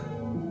 Look,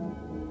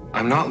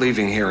 I'm not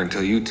leaving here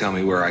until you tell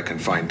me where I can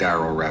find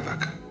Darryl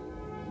Revok.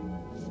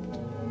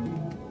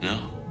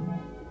 No?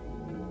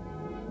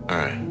 All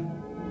right.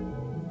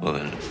 Well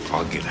then,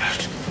 I'll get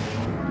out.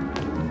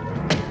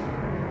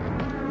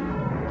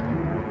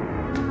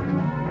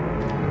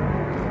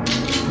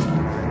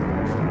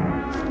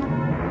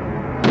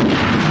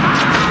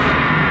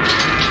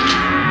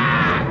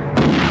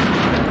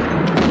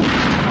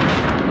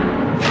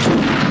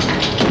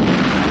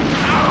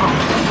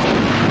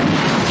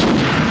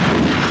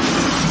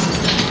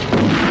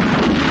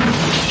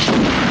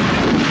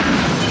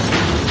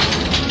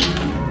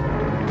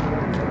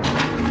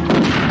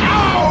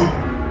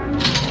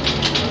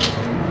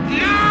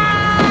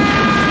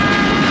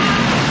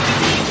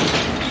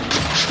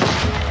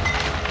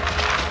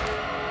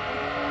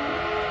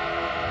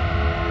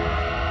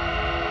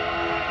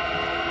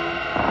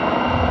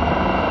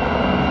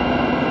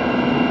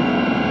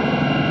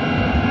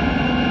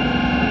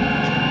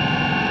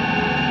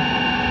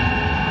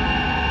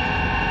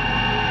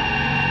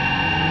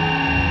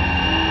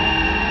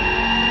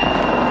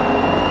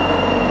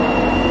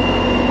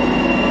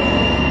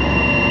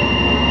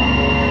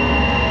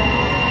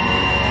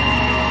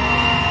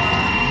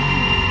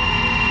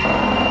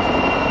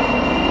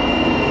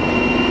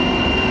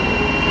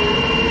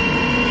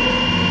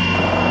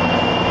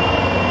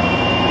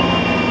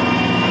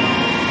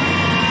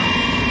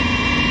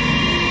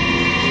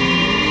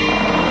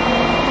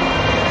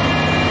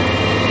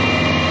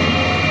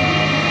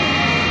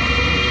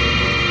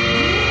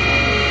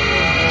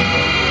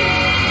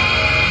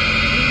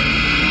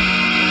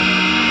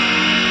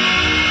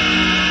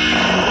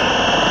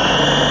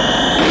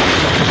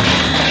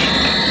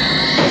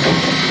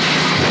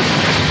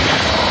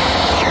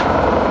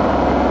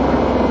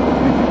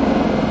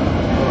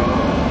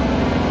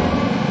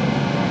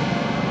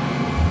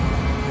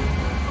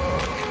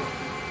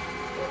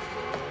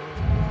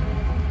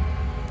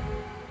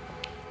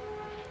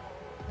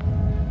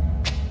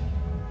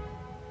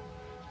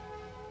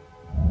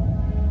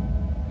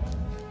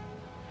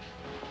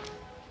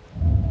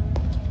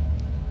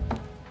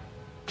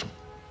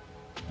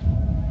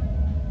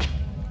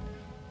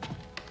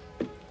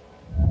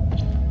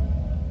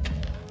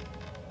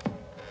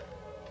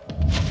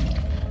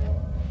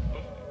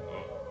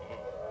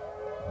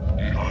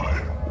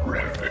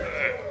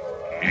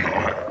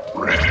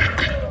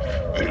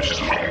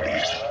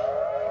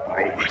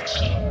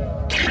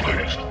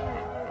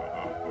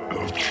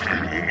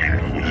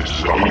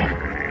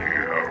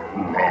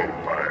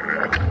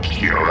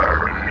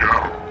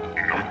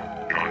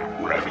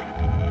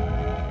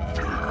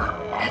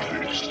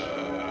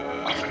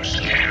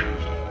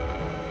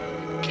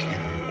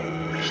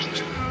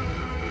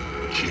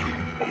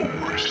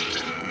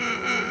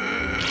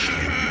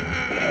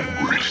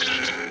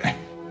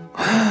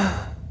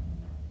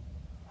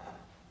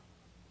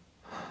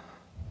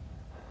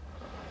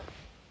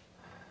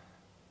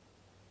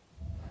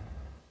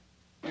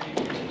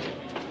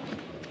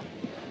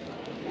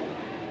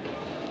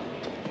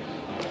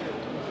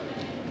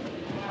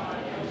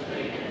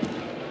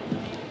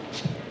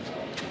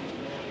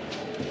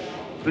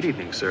 Good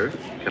evening, sir.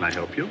 Can I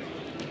help you?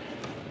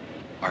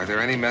 Are there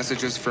any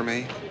messages for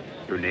me?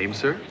 Your name,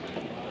 sir?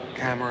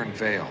 Cameron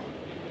Vale.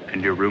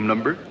 And your room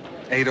number?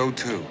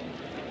 802.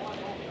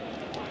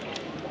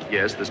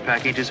 Yes, this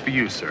package is for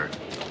you, sir.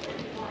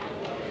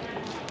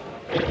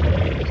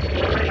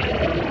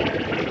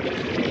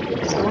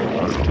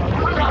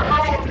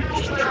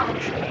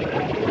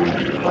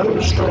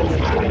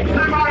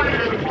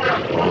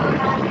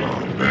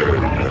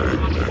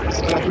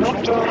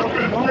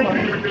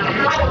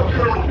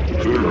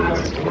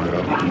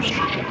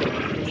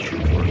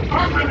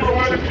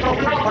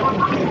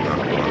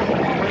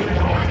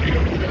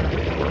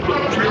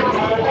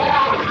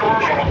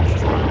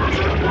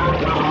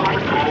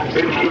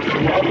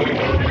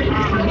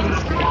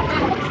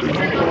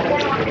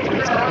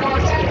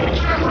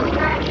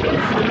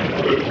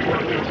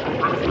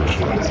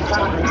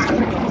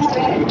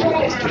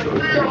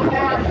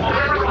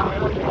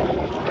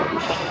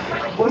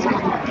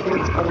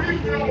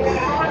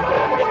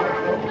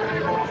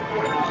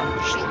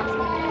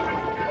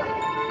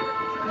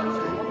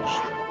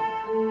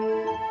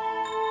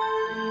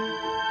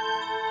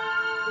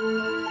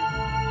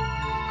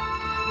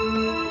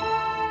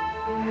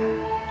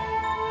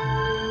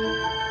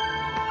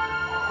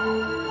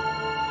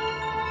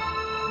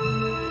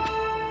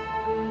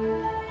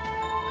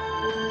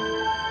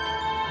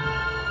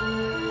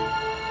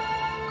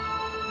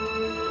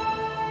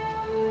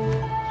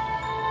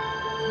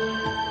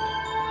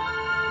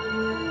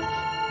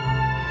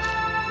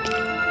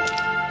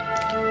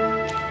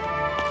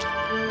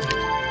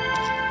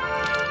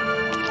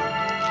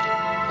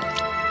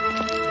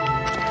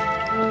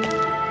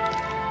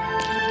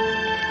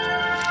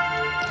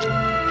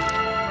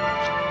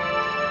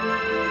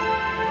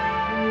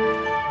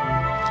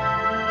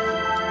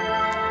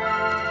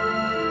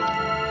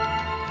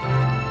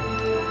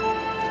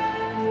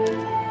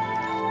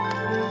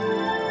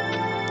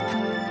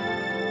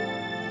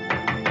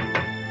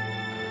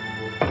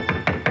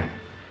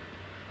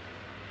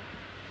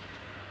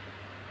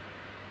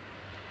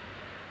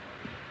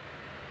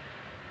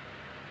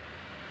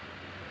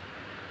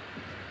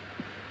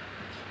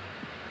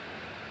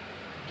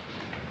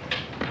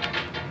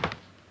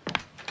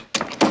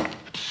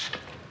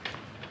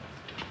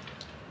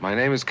 My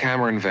name is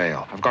Cameron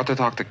Vale. I've got to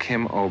talk to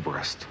Kim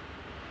Obrist.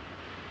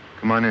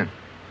 Come on in.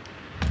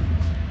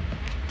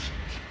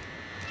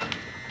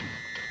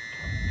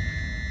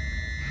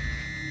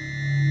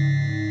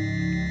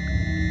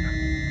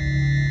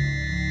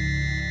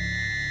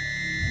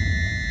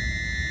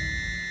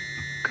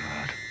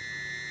 God.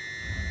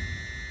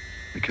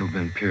 They killed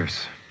Ben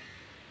Pierce.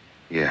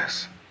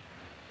 Yes.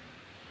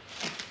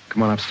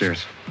 Come on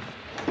upstairs.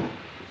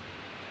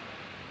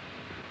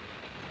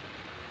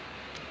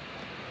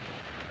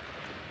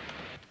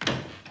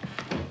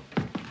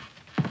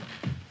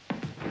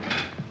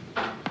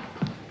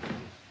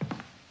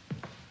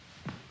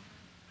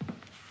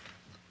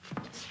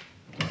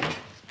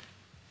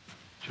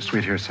 Just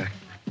wait here a sec.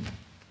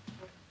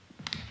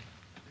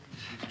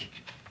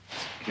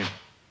 Kim,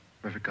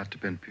 whoever got to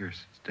Ben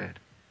Pierce is dead.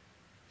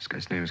 This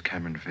guy's name is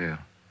Cameron Vale.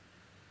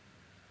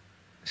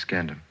 I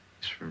scanned him.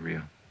 He's for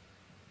real.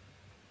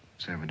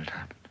 Was there when it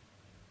happened.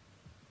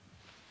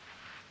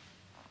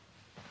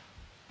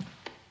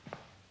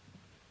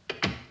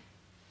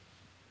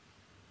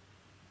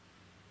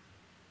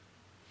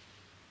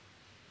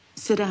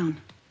 Sit down.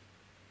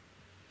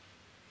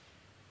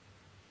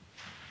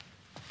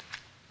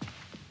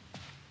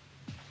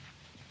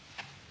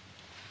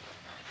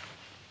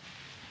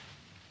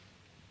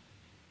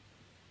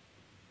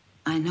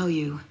 I know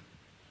you.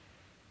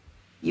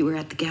 You were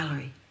at the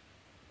gallery.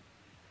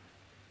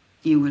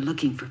 You were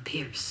looking for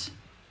Pierce.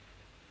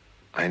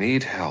 I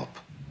need help.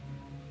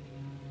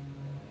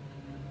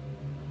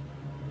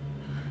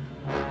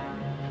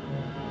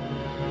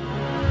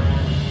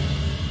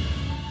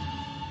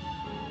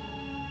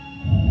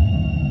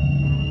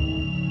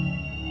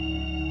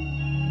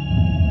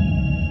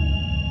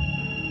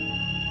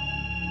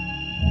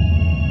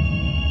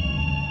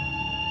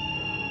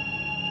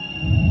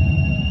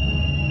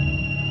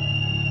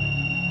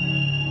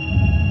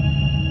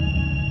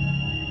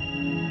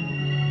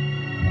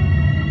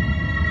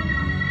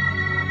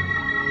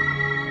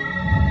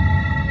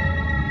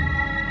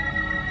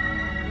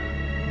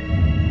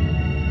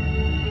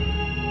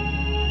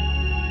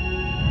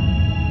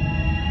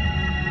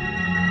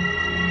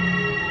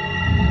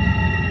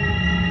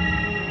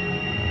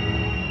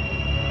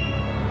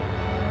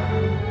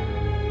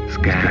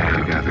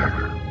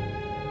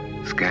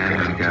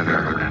 Scan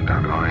together, and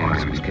our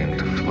minds begin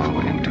to flow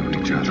into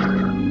each other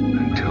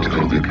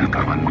until they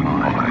become one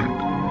mind,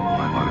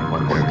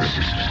 one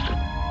system,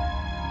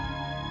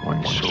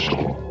 one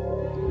soul,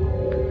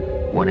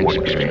 one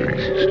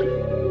experience.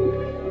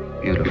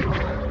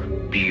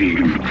 Beautiful,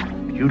 beautiful,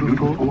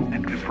 beautiful,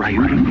 and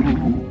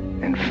frightening,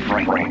 and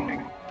frightening.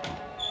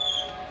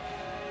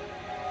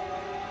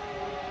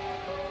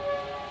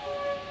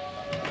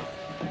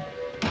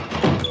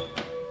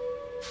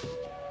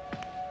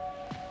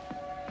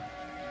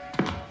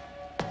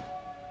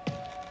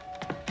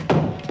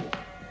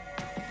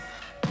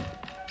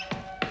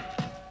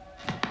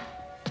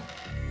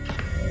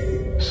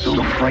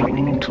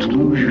 frightening to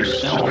lose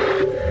yourself.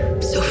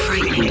 So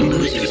frightening to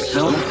lose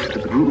yourself. To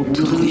the group.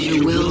 To lose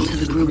your will to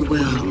the group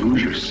will. To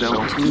lose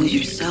yourself. To lose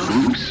yourself.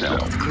 Group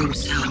self. Group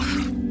self.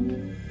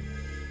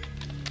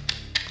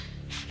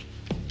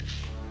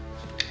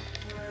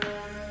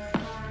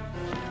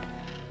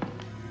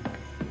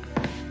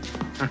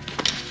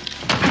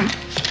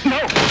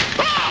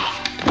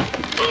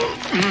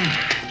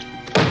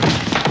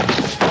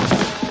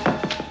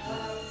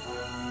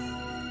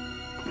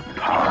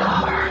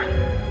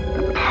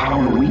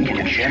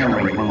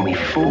 Generate when we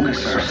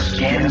focus our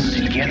scans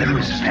together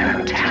is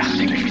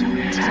fantastic.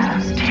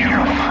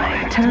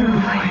 Terrifying.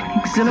 Terrifying.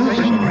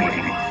 Exhilarating.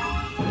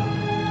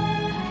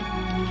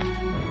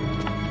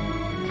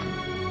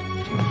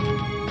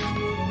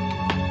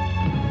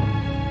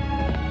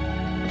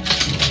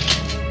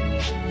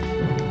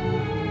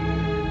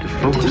 To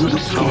focus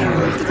the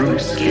power of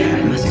fruit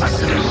scan must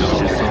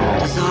dissolve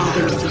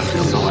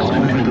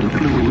into the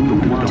fluid the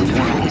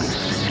one wants.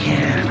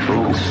 Scan,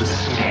 focus the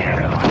scan.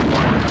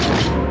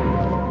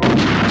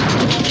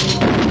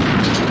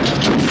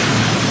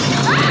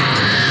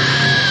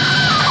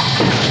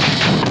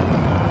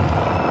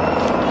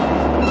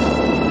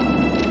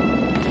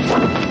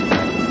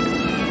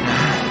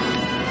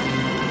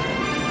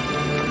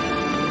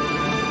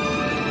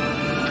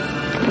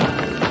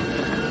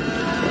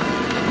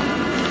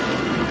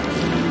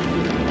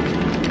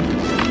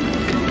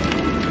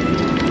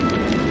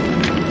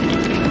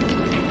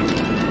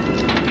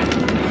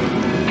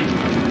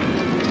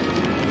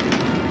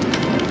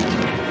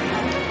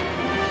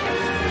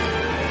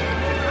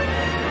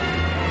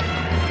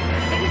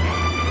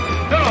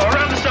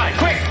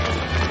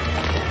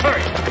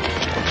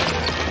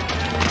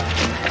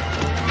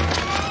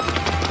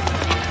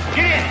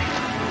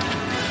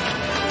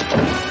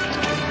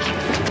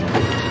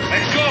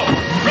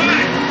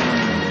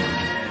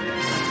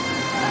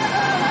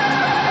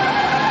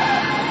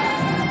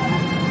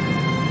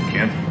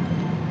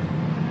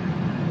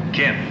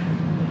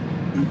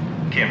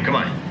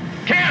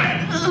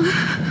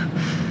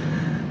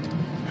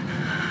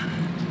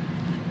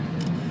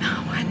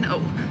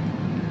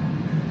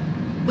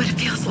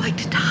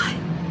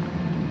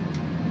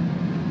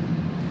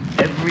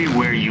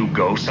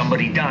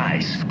 Somebody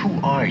dies. Who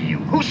are you?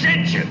 Who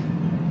sent you?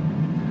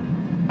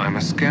 I'm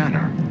a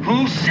scanner.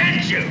 Who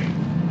sent you?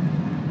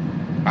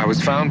 I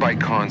was found by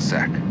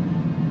Consec.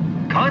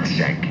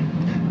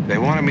 Consec? They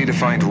wanted me to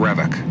find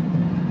Revok.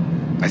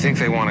 I think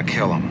they want to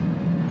kill him.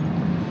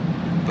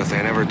 But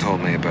they never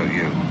told me about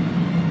you.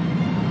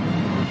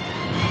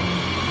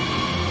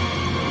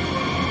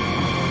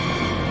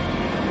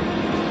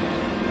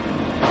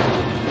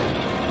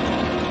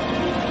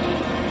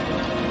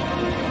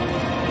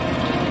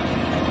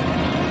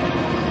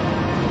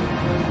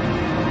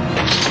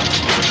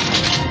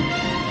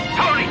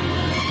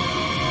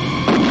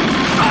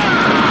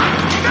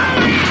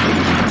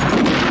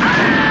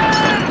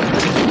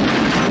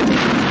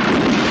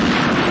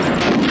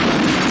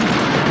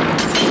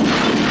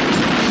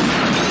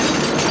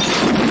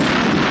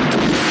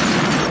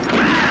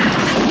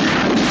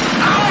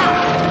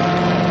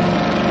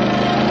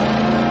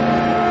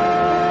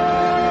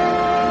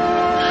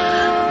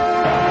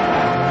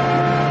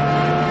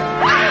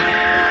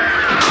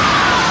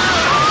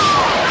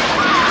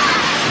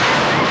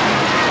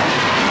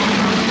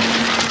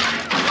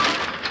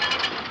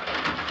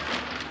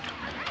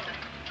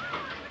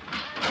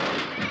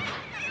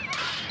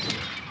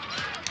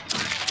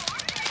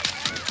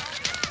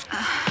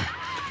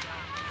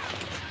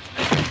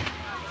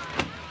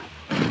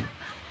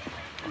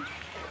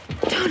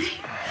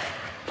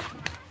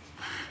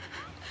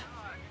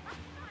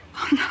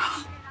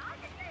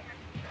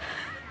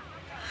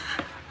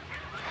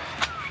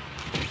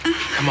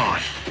 Come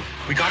on.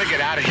 We gotta get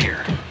out of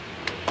here.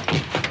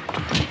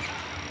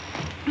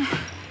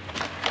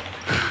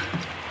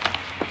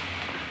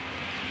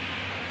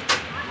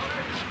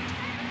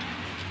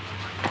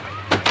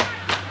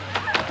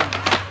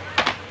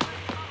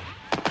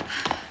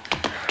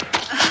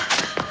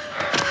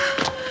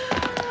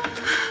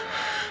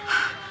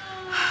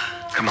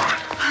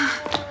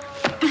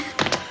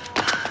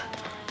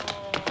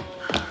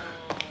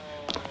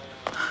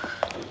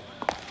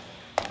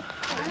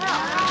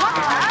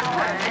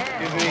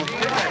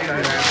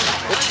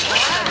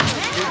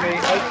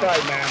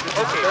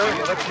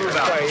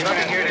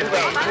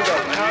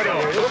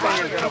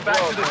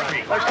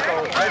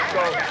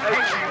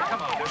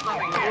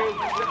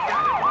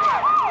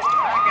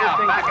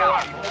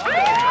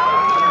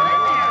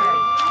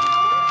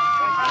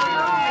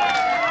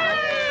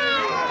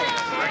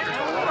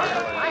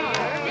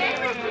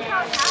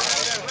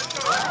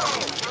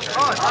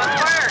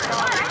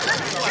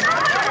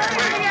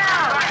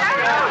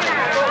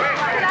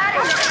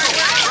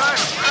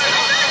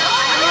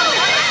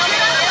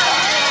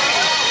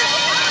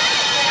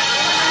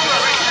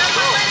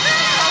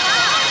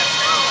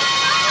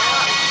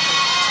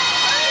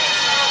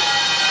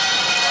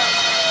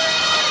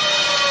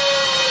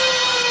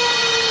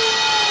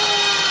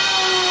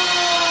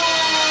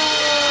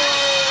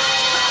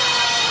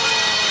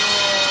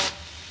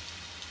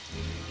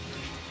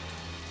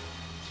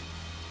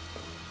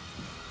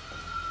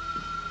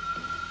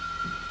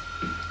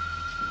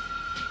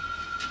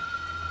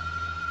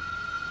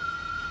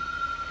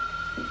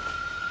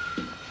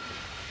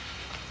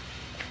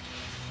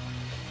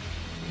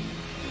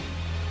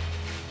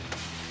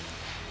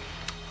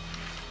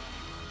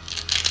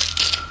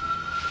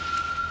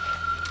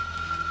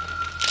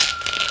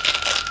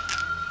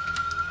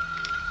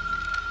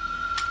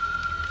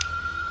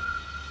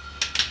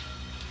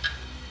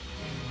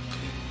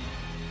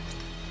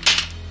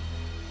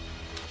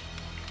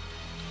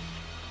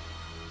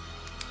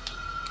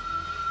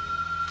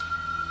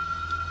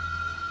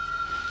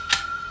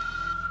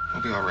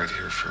 be all right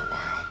here for a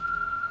while.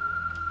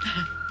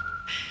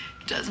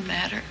 Doesn't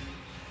matter.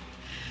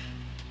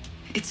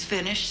 It's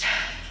finished.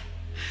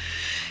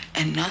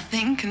 And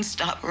nothing can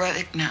stop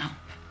Revok now.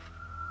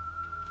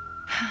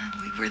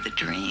 We were the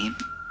dream,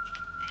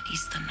 and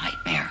he's the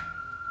nightmare.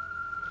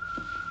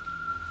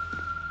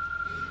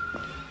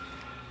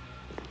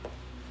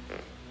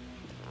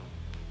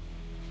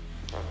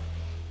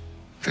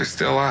 There's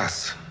still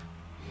us.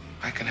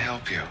 I can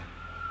help you.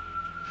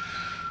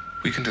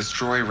 We can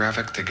destroy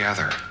Revok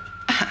together.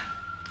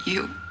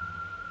 You're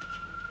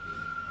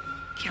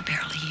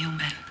barely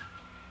human.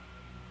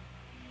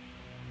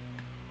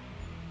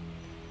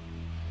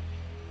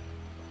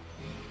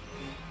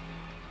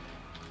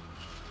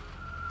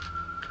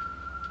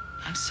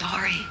 I'm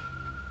sorry.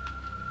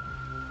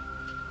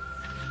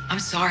 I'm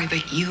sorry,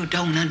 but you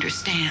don't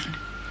understand.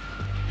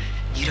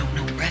 You don't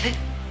know Revok.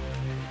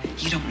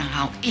 You don't know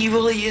how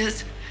evil he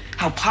is,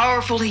 how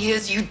powerful he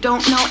is. You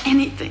don't know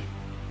anything.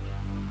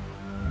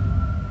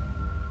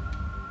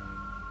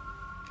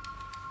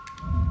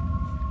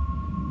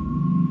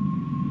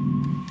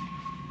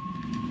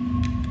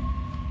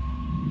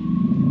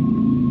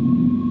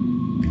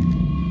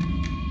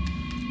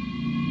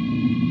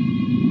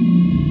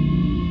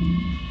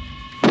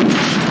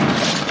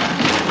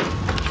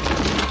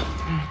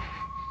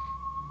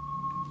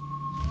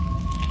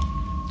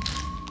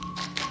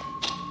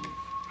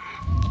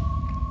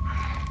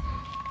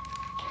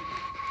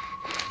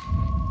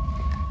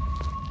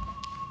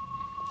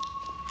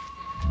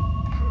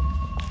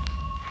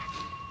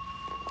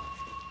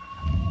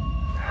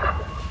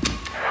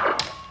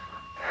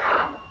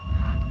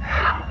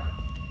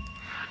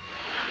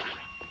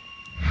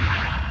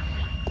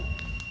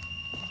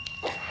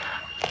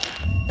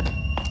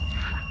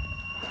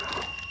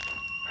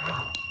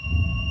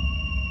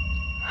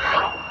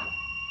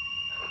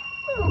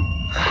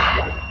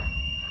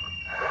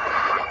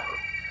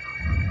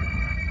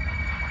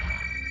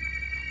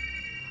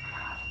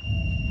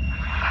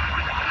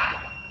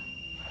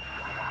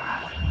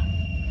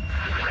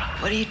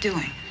 What are you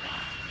doing?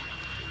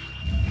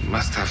 You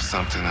must have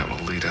something that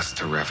will lead us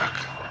to Revok.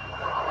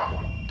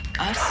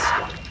 Us?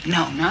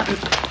 No, not.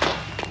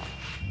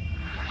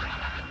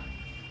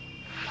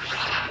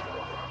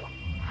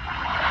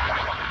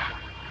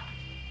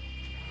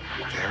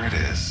 There it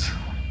is.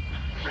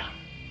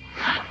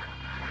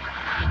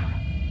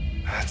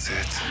 That's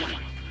it.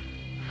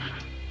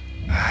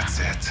 That's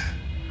it.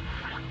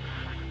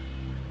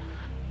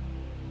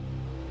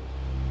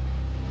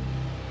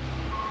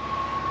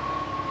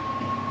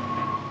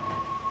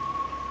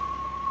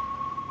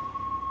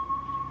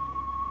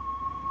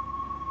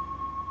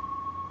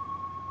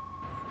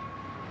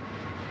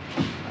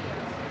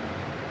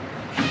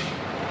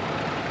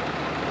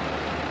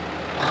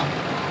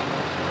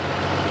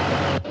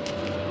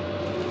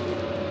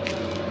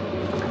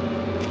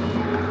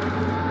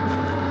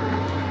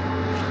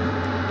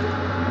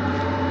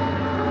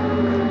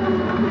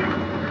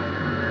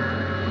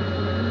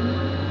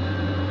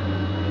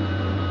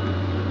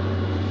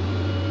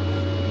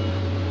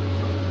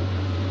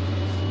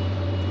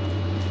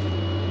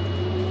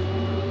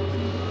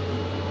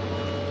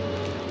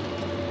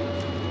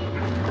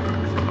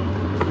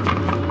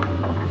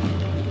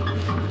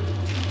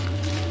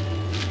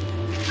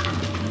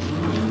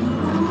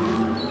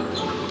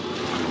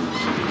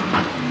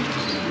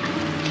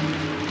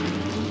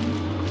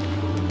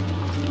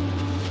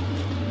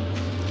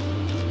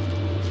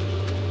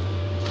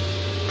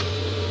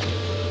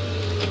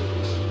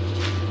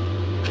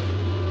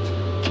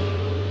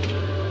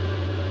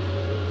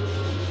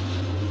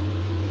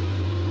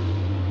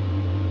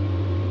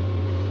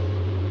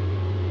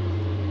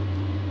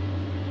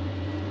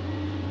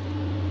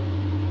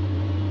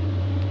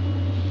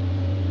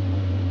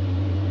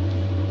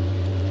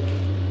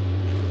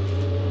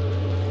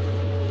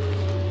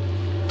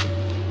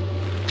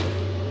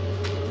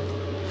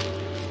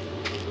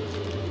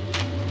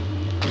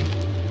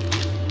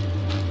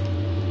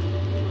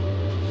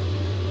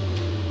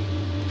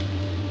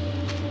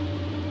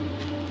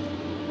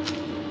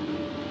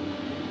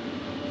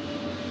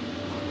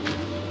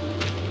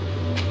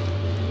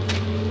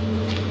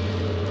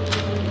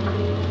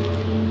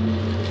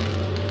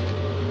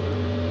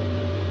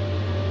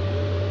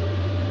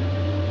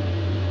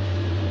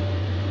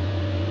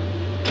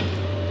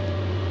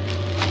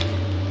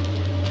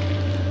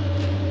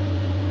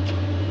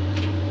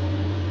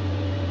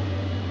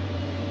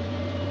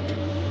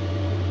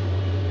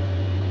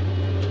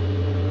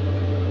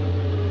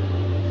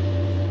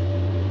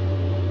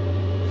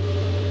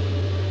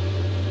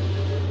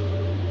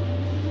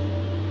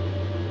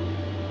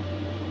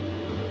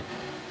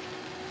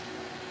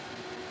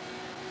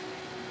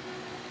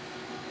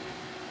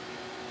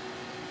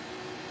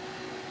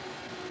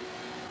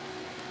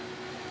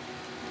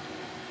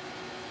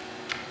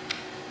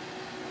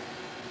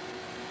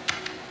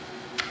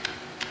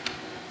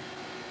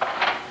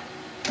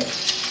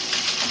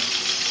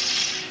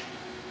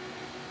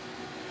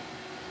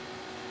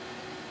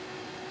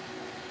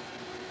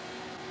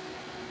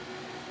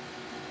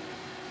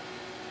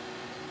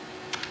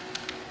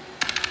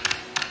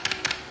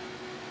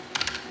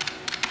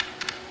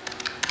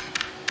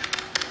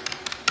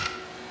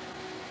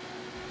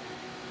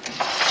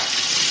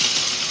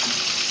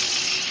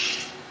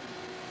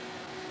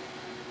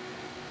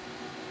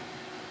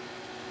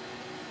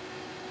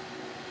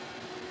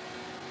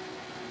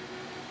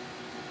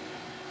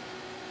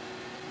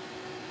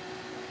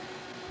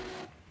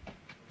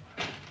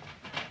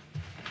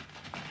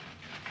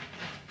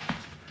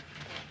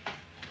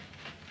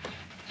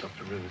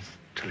 Ruth,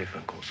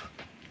 telephone call, sir.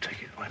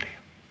 Take it, ready.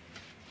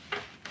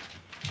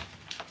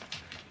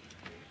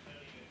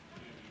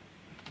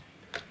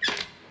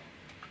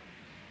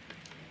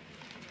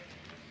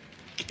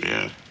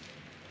 Yeah.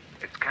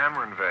 It's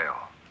Cameron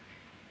Vale.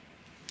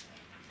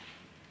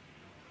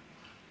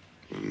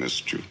 We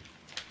missed you.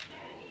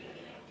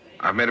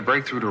 I've made a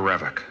breakthrough to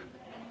Revok.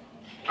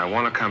 I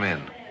want to come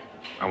in.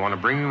 I want to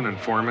bring you an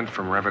informant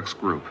from Revok's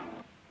group.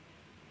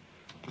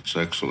 That's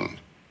excellent.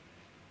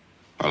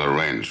 I'll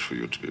arrange for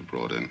you to be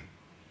brought in.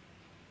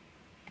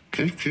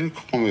 Can you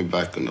call me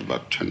back in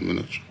about 10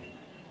 minutes?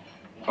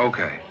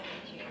 Okay.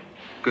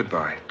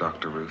 Goodbye,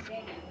 Dr. Ruth.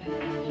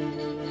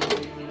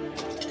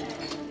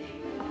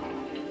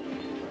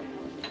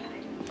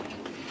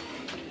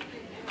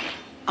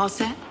 All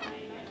set?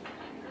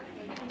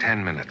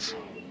 10 minutes.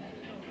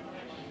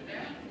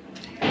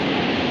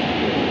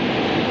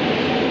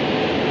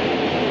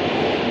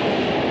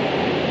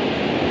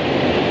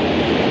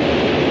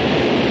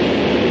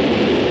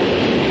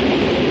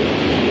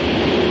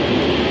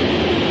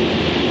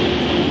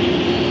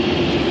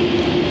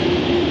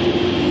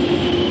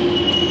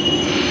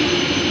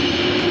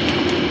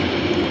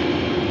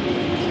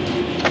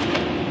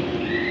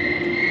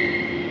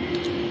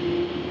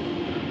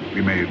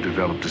 We may have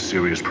developed a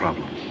serious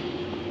problem.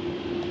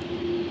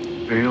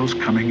 Vale's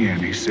coming in.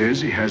 He says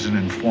he has an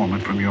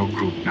informant from your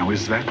group. Now,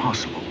 is that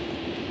possible?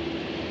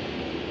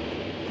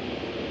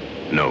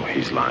 No,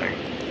 he's lying.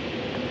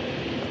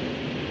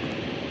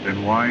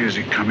 Then why is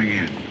he coming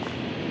in?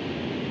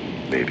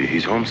 Maybe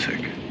he's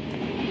homesick.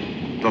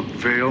 Look,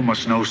 Vale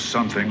must know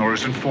something, or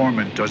his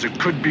informant does. It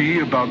could be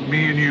about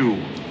me and you.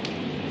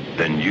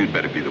 Then you'd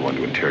better be the one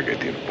to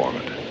interrogate the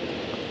informant.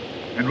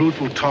 And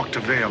Ruth will talk to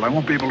Vale. I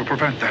won't be able to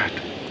prevent that.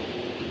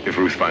 If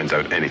Ruth finds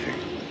out anything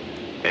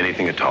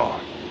at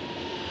all,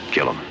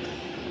 kill him.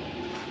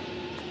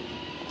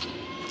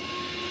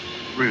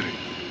 Really?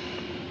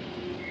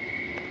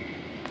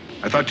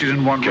 I thought you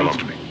didn't want Ruth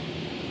to be.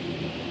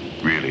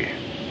 Really?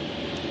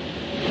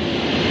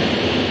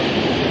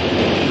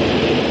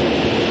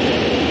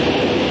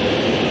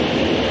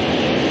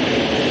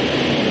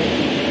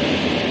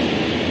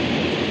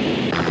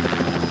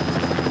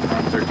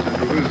 Contact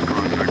Central, this is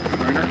Contact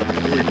 29er.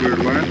 Fully cleared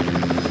land.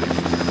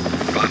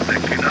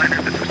 Contact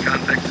 29er, this is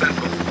Contact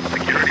Central.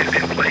 Security is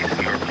in place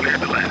and you're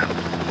cleared to land.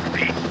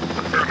 Repeat,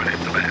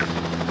 affirmative to land.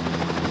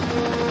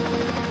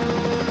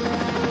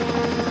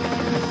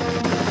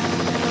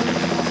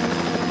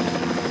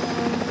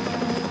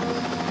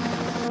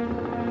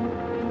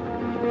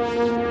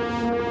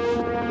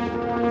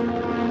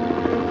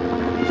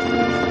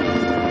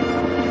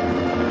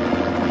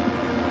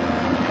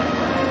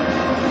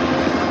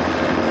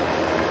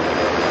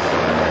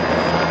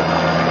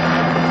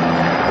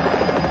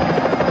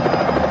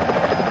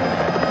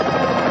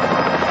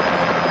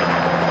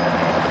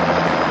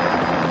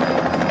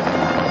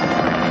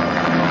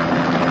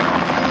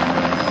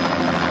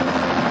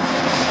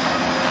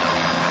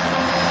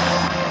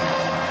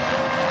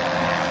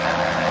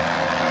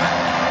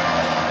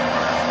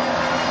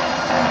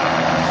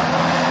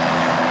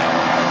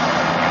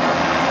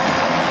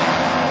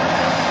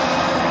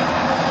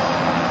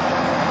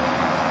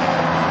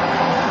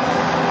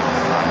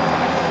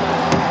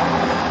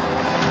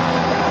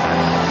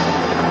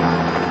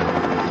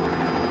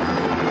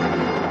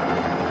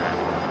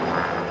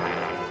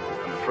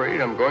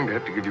 I'm going to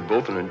have to give you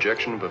both an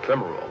injection of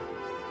ephemeral.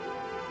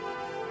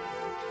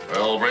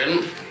 Well,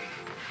 Braedon,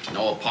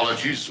 no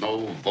apologies,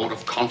 no vote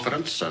of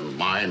confidence, and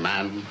my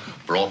man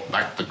brought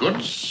back the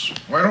goods.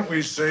 Why don't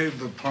we save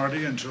the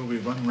party until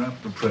we've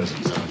unwrapped the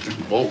presents?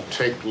 It won't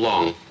take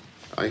long.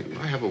 I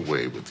have a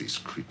way with these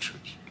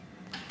creatures.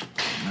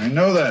 I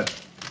know that.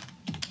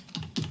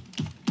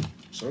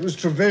 So does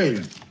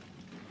Trevelyan.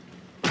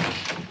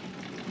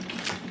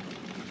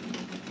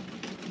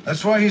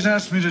 That's why he's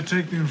asked me to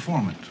take the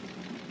informant.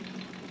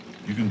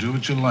 You can do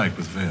what you like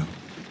with Vale.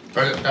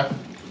 But that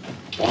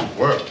won't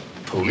work.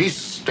 Police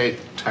state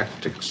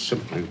tactics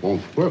simply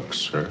won't work,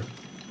 sir.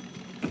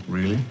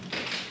 Really?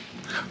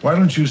 Why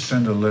don't you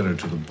send a letter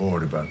to the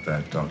board about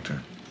that,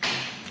 Doctor?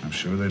 I'm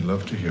sure they'd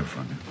love to hear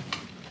from you.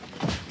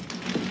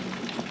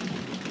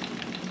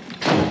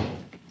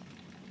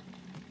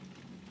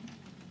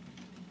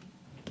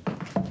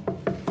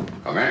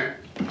 Come in.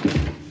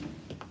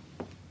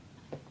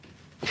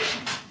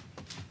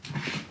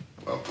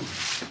 Welcome.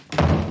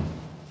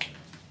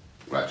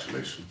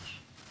 Congratulations.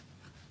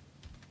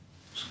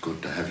 It's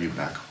good to have you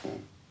back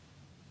home.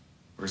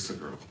 Where's the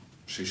girl?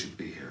 She should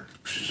be here.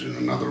 She's in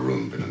another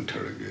room, been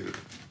interrogated.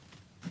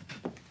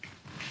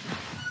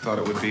 Thought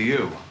it would be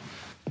you.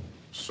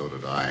 So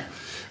did I.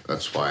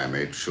 That's why I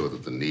made sure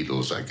that the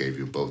needles I gave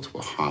you both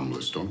were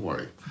harmless. Don't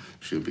worry.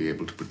 She'll be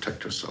able to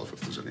protect herself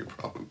if there's any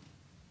problem.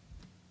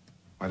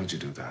 Why did you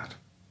do that?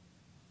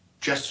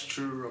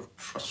 Gesture of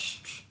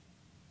trust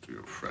to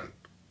your friend.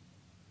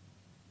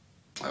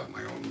 I have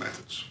my own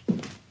methods.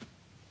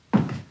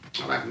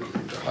 And I have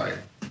nothing to hide.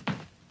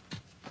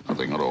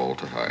 Nothing at all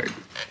to hide.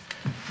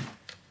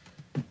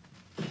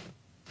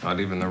 Not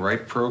even the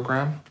right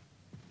program?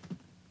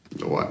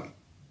 The what?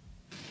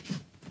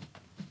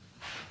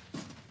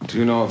 Do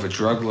you know of a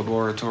drug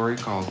laboratory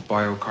called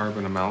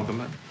Biocarbon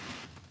Amalgamate?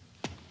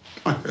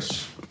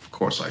 Yes, of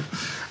course. I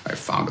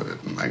founded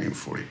it in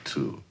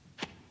 1942.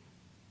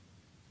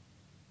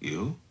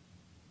 You?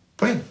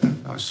 Well,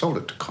 I sold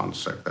it to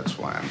Consec. That's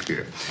why I'm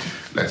here.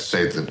 Let's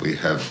say that we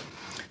have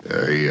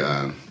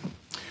a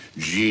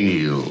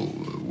genial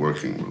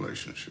working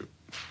relationship.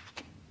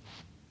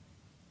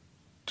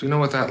 Do you know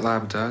what that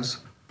lab does?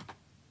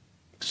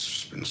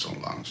 It's been so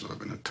long since I've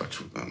been in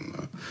touch with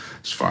them.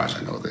 As far as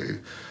I know,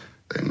 they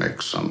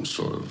make some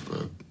sort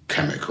of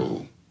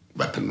chemical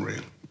weaponry,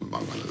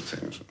 among other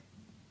things.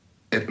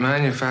 It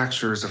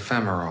manufactures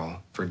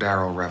ephemeral for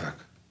Darryl Revok.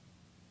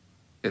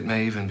 It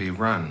may even be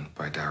run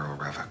by Darryl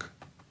Revok.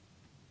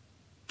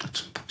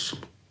 That's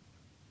impossible.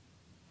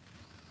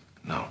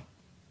 No.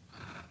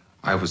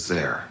 I was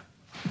there.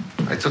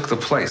 I took the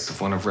place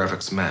of one of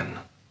Revok's men.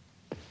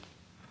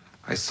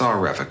 I saw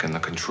Revok in the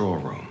control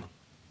room.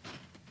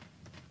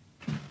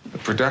 The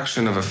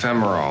production of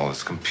ephemeral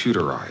is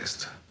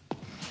computerized.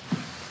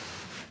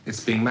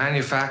 It's being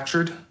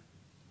manufactured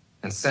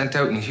and sent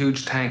out in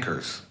huge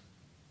tankers.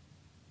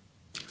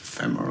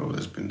 Ephemeral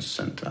has been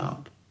sent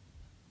out.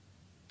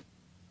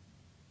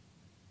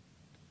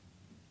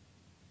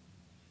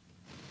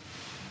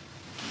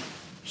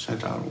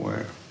 Sent out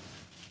where?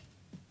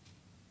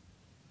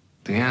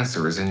 The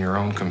answer is in your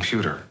own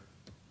computer.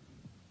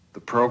 The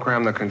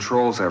program that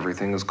controls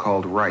everything is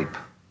called RIPE,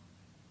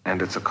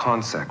 and it's a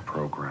CONSEC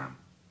program.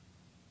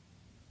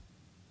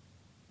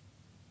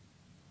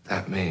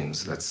 That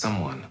means that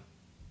someone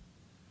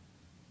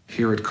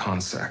here at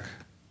CONSEC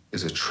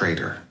is a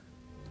traitor,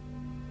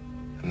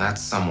 and that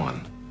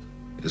someone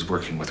is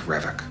working with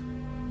Revok.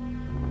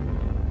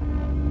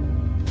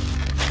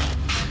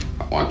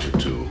 I want you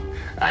to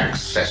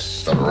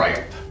access the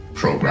RIPE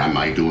program.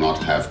 I do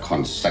not have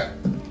Consec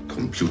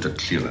computer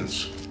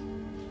clearance.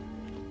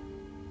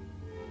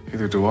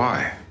 Neither do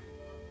I.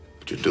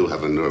 But you do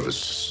have a nervous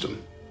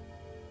system,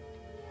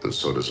 and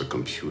so does a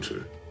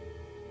computer.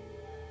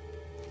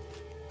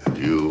 And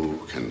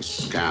you can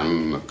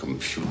scan a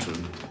computer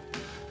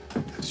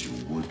as you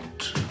would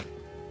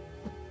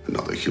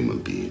another human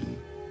being.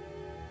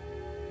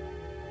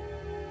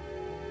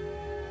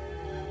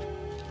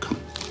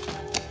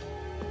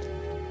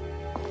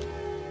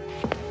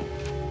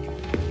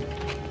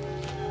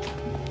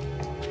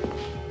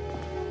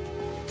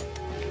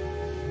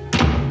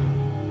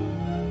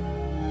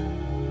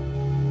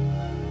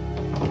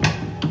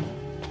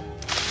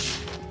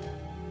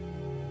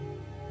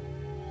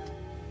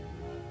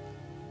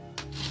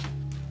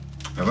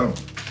 Hello.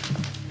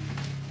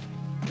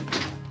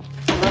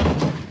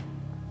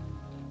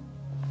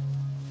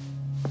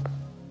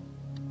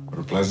 What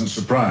a pleasant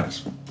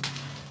surprise.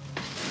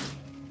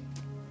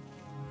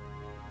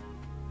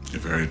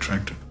 You're very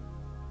attractive.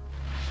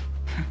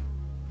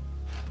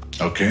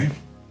 Okay,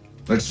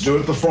 let's do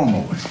it the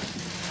formal way.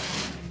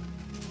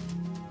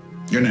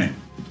 Your name?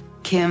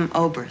 Kim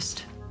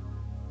Obrist.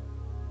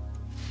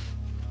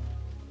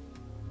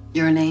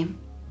 Your name?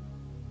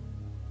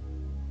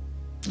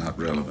 Not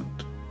relevant.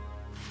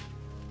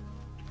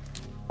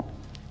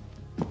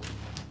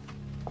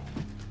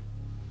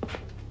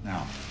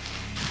 Now,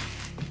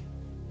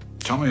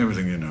 tell me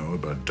everything you know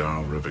about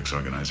Darryl Revok's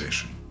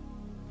organization.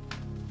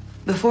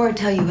 Before I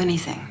tell you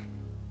anything,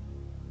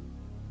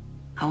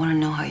 I want to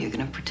know how you're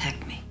going to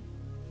protect me.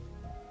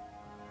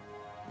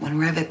 When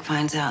Revok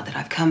finds out that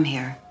I've come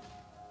here,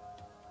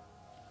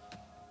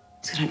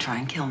 he's going to try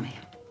and kill me.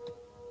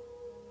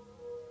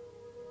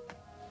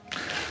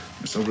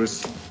 Miss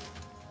Obrist,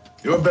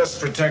 your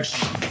best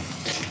protection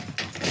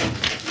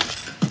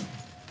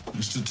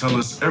is to tell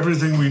us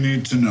everything we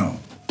need to know.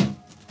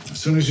 As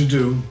soon as you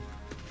do,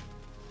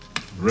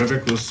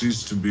 Revok will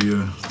cease to be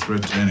a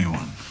threat to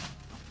anyone.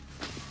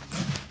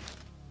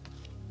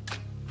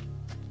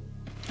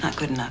 Not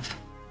good enough.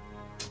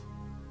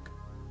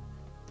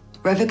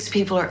 Revok's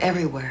people are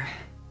everywhere.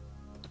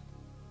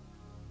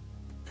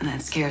 And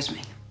that scares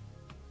me.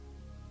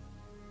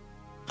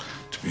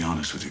 To be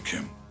honest with you,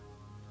 Kim,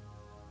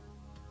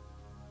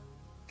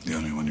 the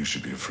only one you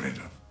should be afraid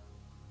of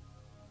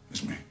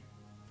is me.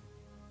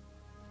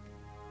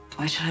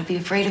 Why should I be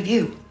afraid of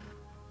you?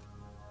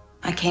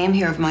 I came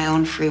here of my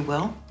own free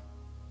will.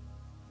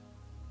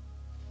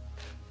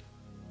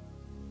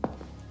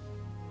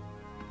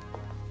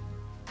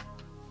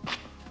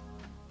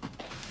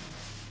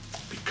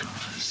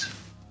 Because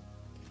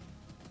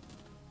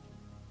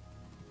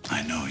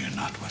I know you're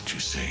not what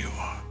you say you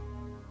are.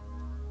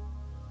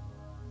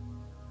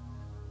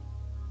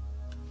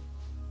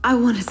 I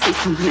want to see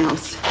someone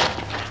else.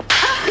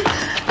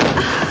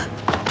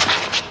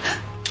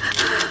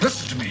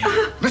 Listen to me.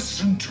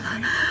 Listen to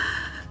me.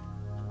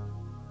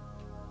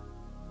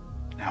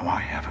 Now, I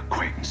have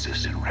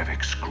acquaintances in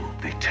Revok's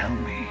group. They tell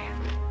me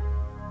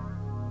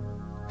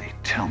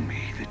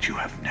that you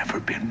have never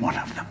been one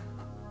of them.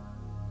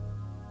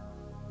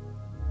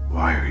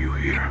 Why are you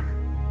here?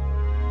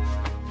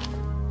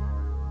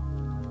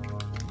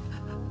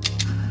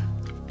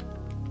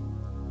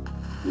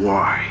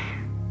 Why?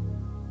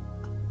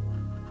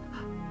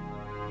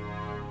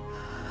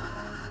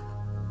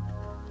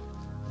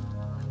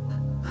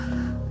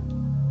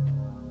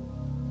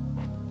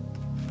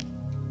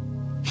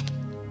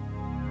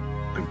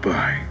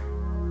 Goodbye,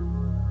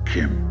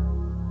 Kim.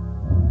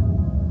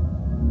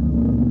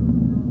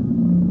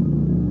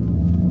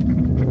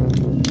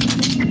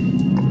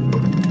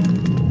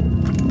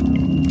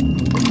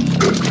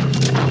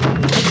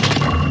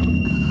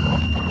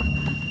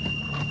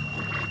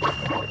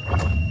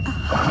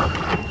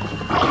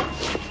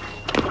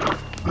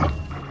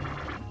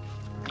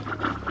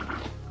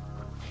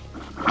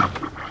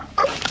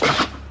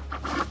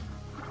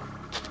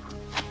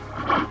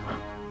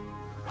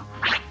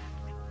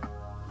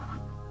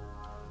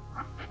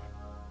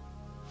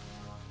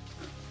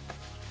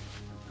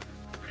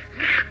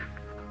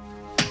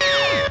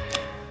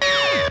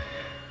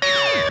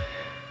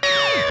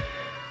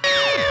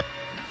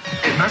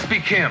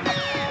 Kim,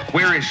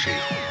 where is she?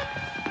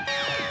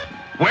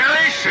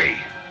 Where is she?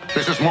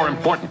 This is more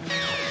important.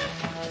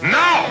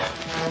 No!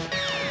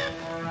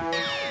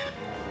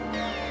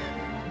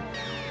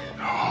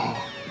 No.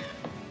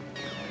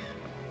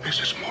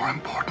 This is more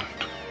important.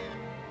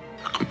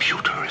 The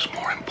computer is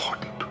more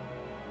important.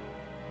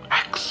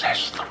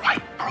 Access the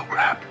right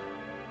program.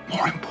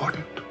 More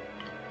important.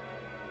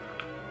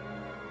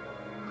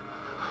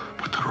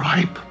 But the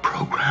right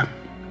program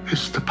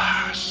is the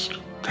past.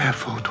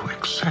 Therefore, to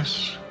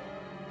access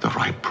the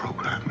right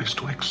program is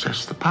to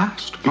access the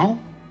past. No?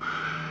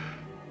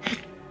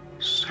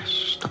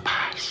 Access the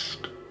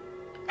past.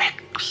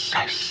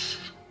 Access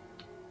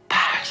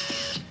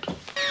past.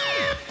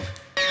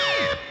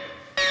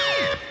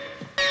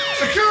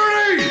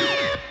 Security!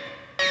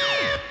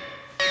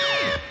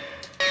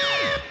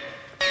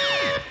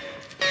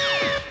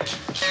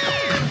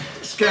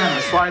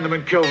 Scanners, find them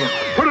and kill them.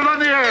 Put it on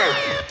the air!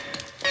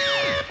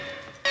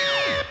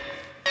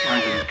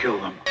 Find them and kill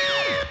them.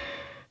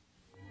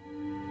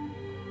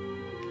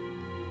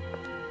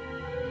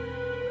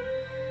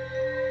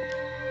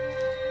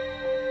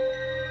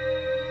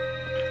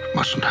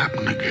 Mustn't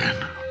happen again.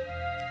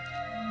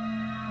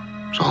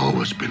 It's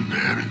always been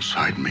there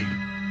inside me,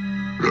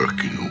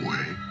 lurking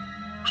away,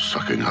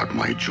 sucking out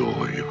my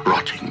joy,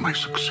 rotting my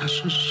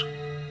successes.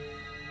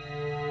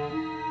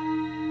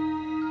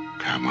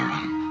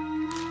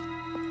 Cameron.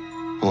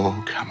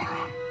 Oh,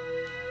 Cameron.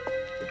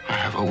 I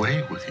have a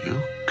way with you,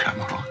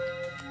 Cameron.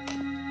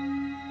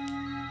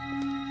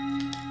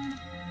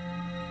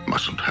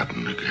 Mustn't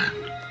happen again.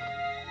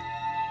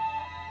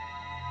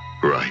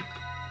 Ripe.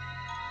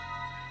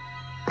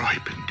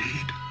 Ripe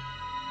indeed.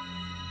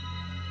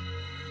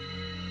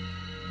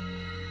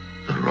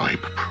 The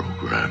ripe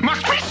program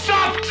must be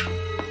stopped!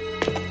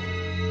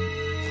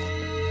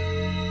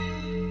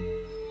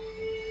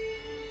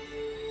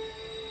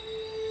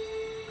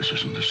 This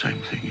isn't the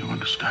same thing, you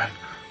understand?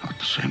 Not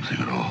the same thing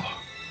at all.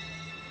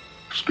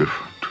 It's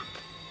different.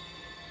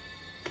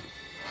 The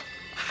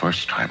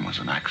first time was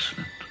an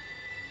accident.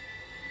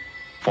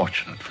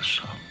 Fortunate for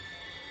some.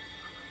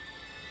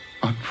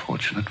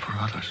 Unfortunate for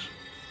others.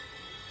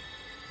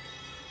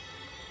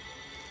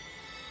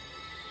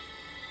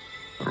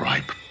 The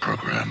ripe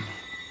program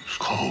is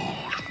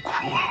cold and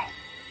cruel.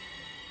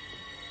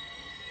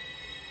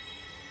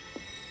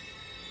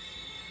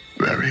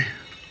 Very,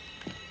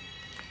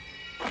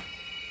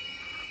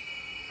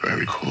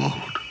 very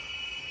cold.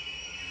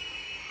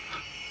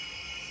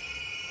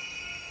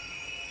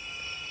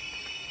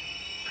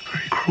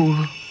 Very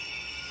cruel.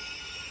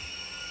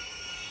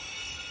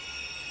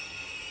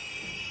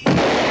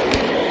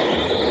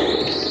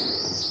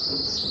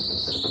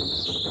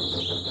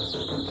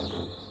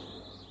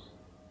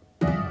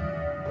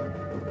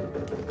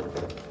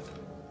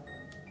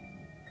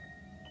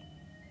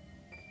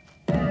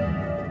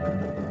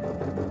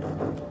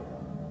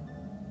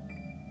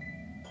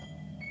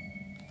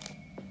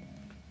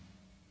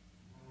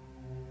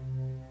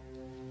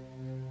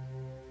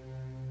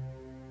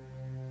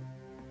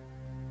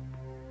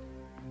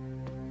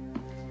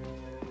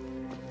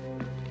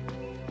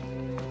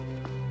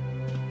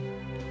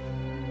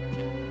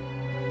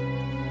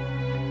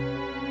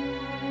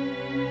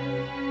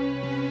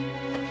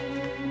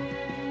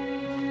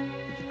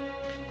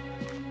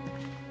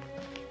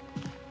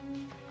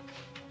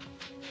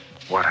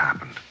 What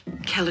happened?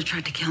 Keller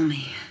tried to kill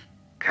me.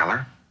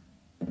 Keller?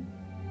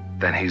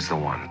 Then he's the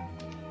one.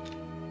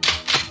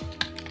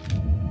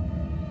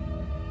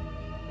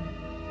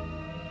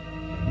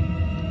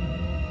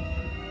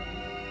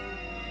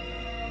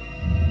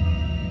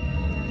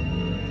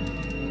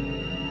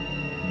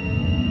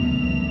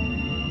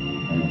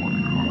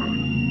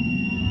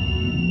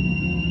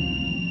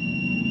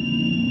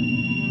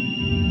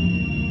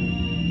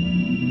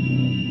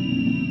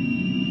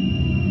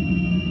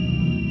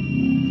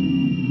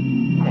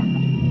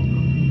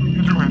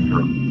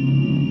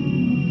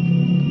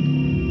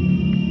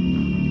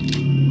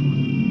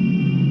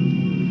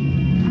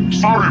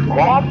 Sorry,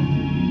 Bob.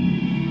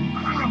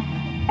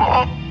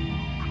 Bob.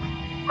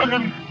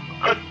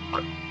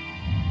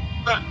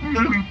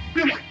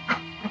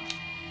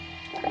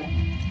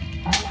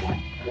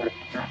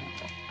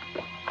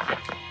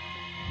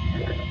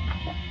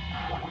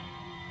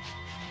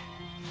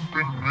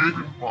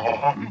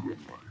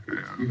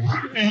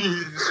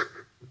 Please.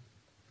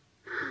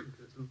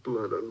 There's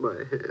blood on my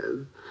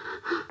hands.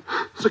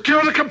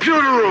 Secure the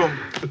computer room.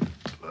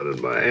 Blood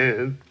in my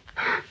hand.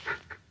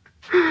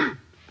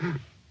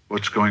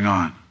 What's going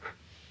on?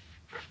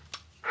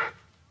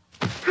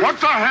 What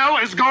the hell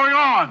is going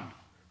on?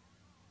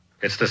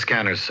 It's the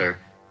scanners, sir.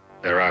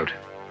 They're out.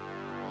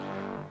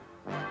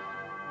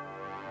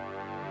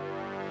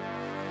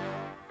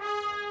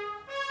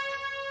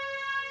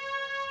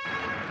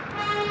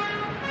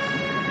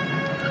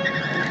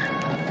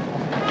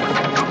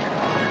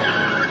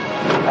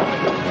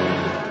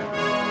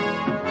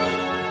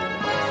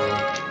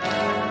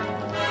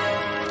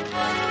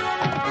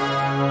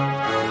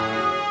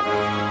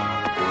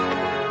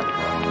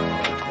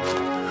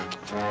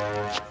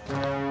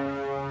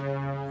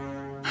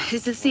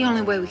 Is this the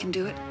only way we can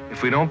do it?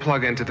 If we don't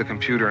plug into the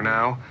computer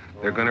now,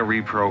 they're gonna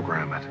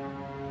reprogram it.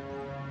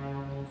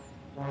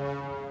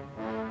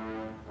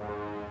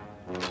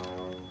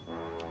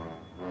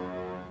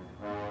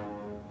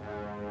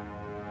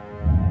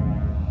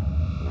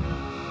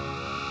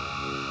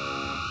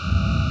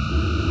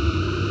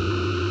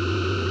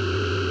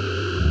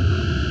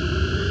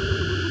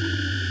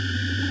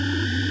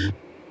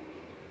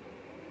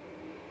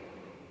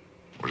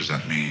 What does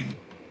that mean?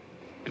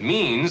 It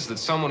means that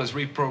someone has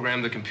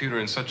reprogrammed the computer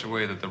in such a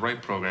way that the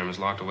right program is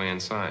locked away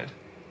inside.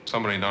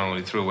 Somebody not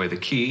only threw away the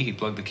key, he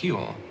plugged the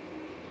keyhole.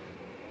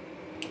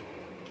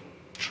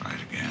 Try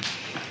it again.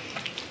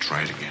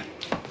 Try it again.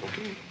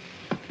 Okay.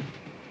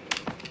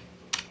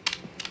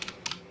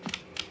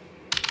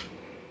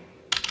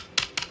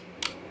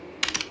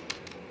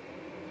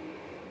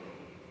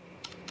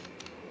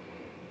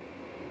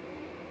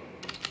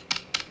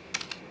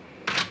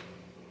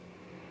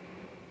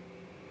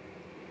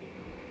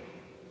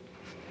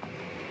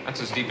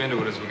 That's as deep into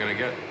it as we're gonna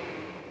get.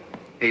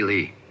 Hey,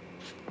 Lee.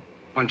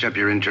 Punch up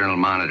your internal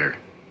monitor.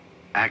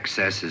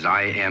 Access is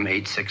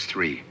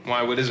IM863.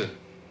 Why? What is it?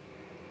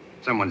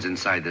 Someone's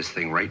inside this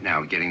thing right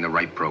now getting the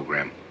right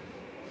program.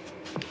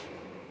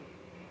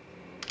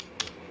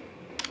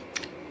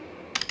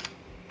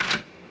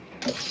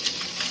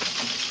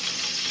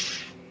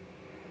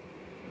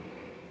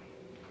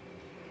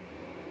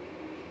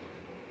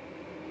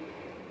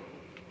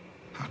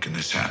 How can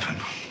this happen?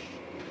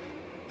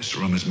 This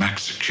room is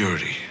max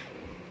security.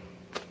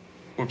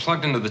 We're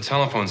plugged into the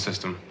telephone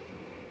system.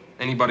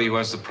 Anybody who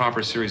has the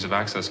proper series of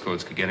access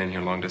codes could get in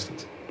here long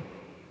distance.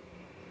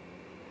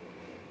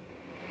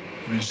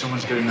 You mean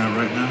someone's getting that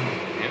right now?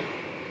 Yeah.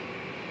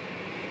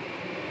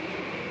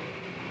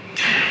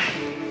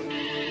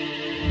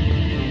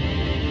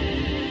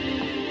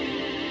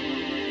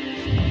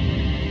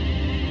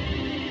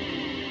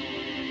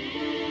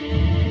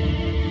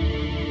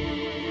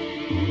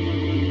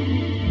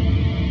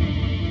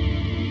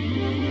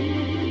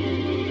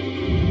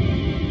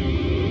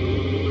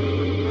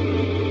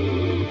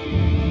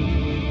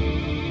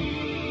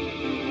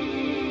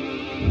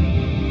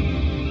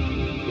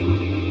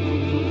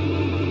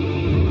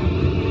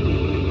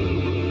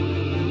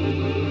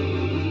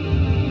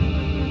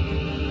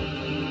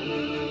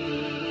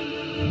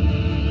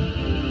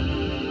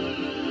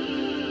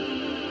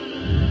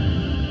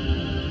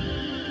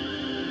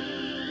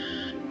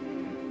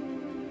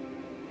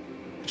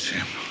 It's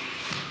him.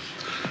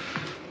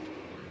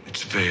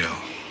 It's Vale.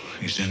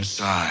 He's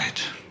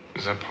inside.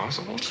 Is that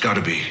possible? It's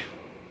gotta be.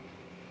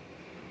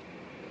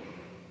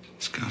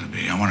 It's gotta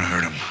be. I want to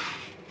hurt him.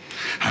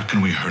 How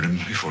can we hurt him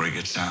before he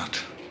gets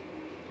out?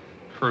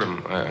 Hurt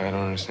him? I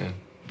don't understand.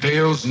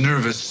 Vale's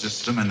nervous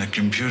system and the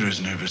computer's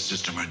nervous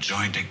system are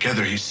joined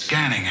together. He's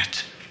scanning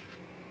it.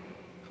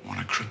 I want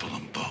to cripple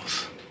them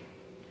both.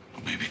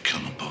 Or maybe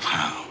kill them both.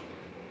 How?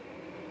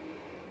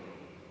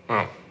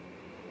 Well,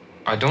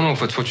 I don't know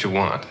if it's what you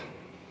want,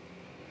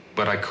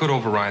 but I could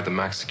override the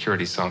max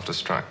security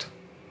self-destruct.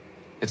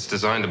 It's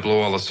designed to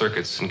blow all the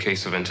circuits in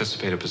case of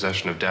anticipated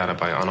possession of data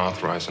by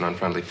unauthorized and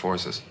unfriendly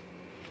forces.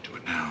 Do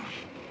it now.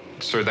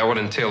 Sir, that would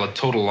entail a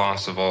total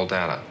loss of all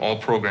data, all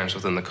programs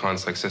within the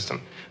CONSEC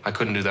system. I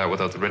couldn't do that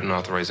without the written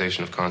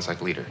authorization of CONSEC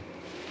leader.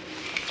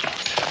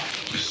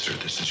 Mister,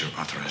 this is your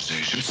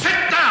authorization. Sit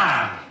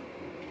down!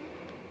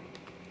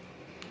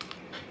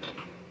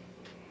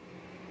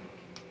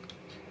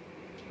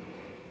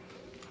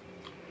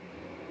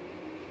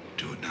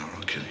 Do it now or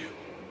I'll kill you.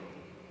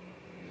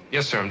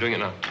 Yes, sir, I'm doing it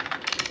now.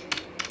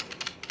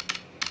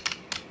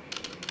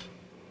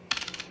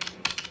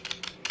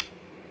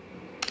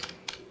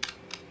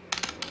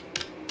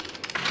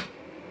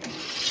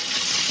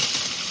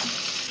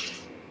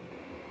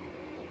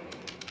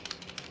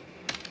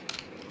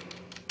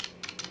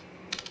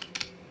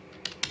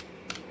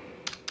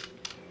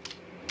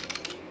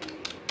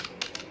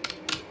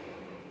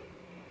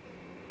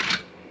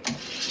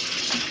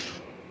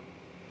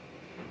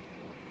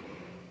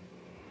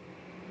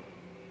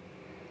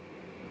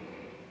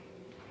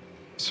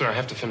 Sir, I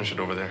have to finish it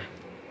over there.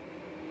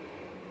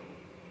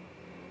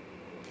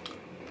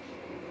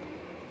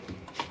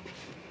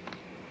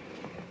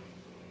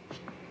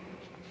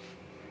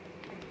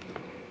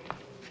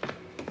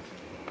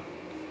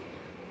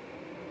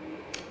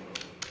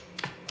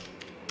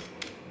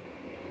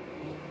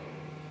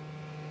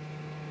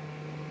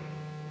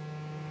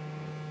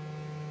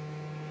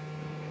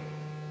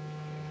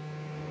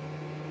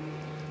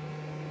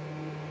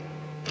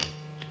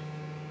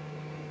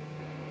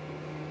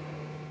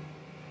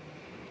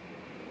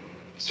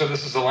 So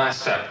this is the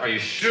last step. Are you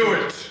sure?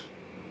 Do it!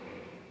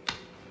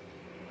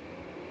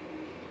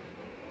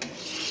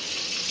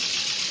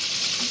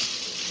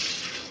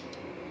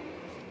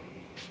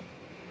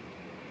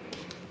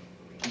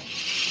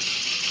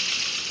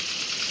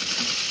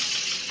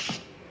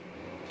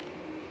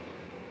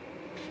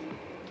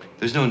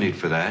 There's no need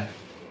for that.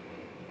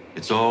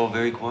 It's all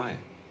very quiet.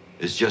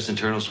 It's just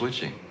internal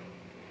switching.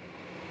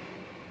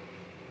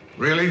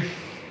 Really?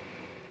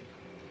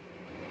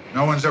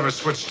 No one's ever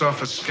switched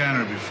off a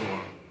scanner before.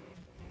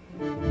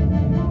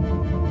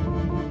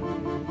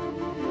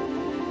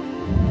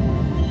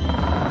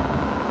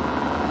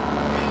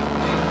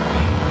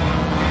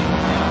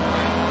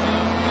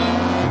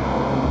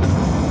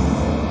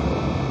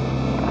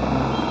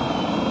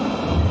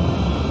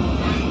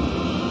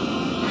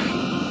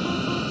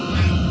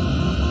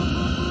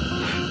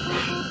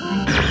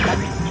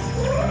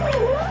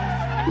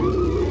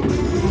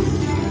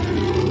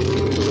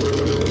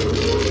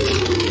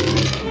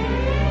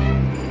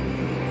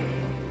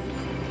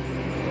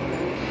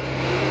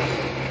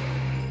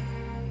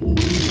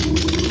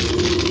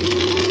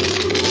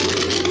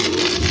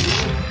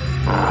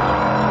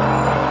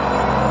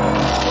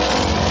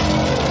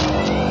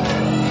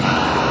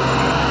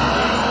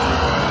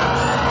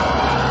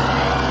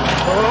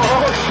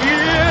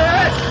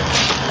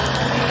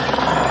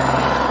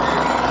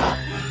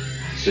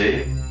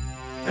 See?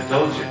 I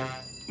told you.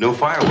 No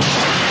fireworks.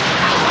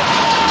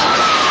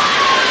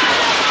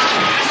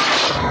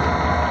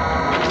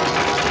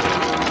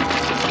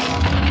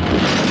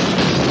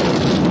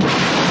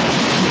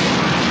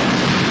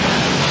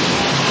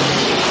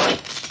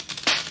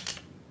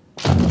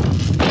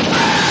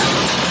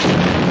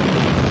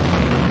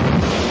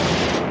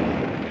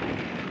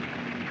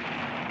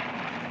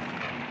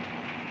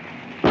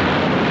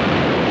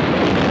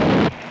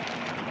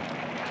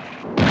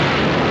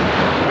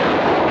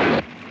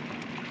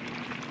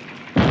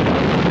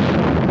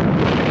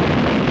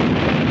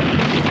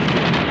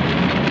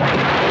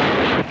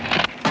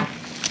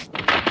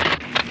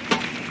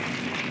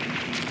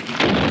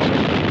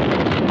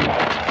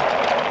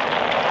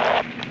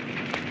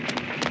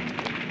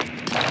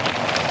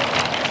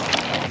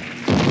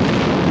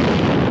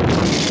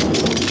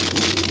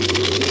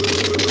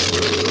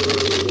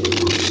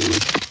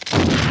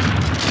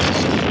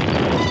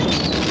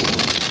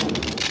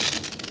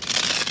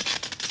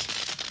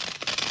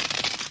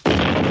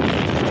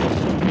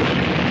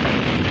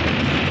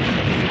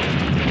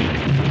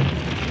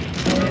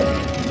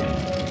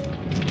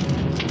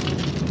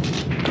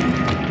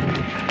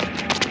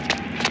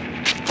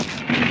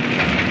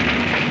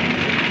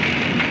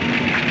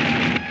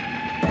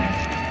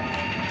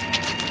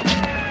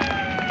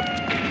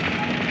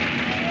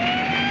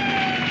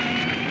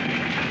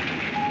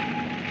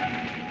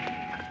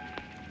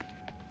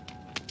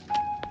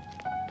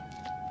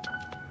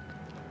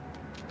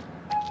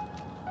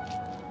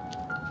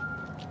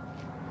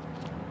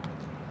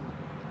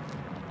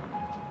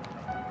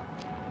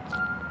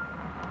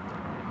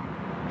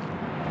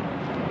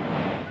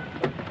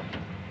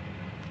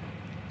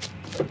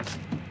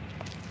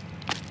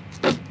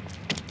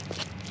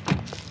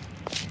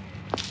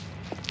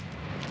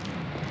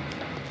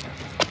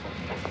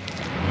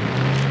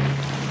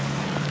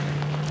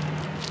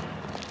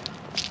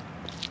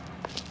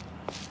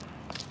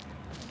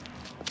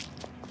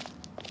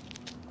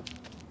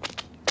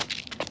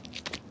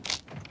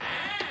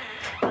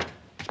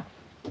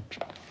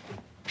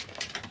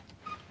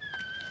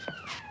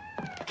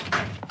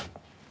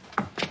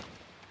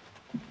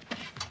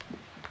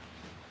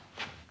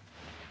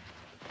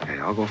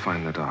 I'll go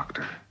find the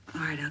doctor.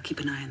 All right, I'll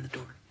keep an eye on the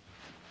door.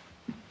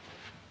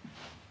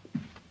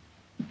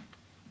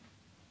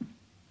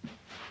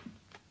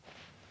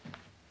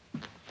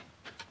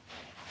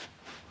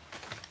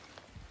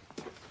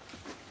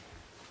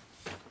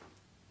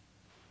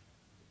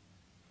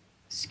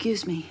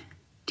 Excuse me.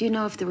 Do you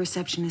know if the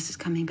receptionist is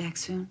coming back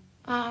soon?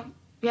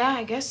 Yeah,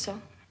 I guess so.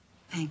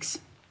 Thanks.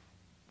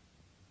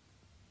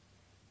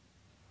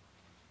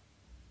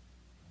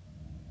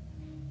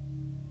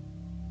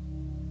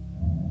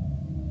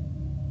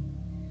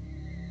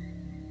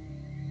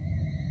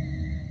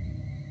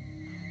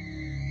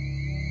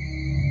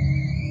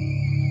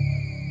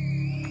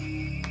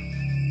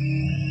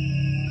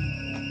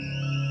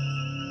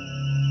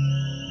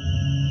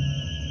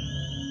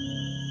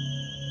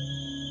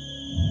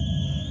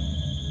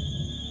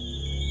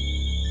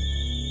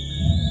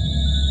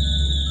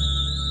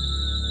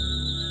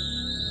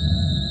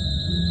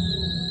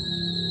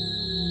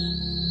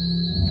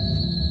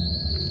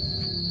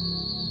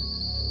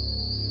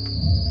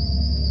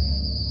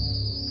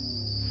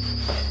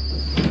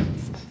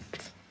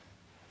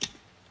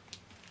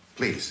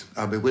 Please,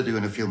 I'll be with you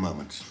in a few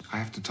moments. I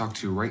have to talk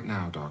to you right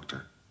now,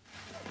 Doctor.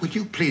 Would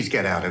you please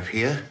get out of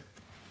here?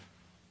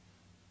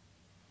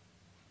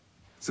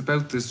 It's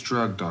about this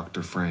drug,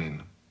 Dr.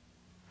 Frayne.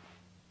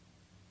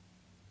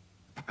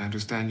 I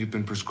understand you've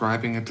been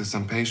prescribing it to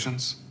some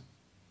patients?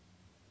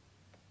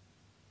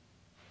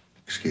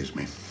 Excuse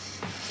me.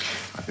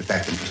 I'll be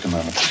back in just a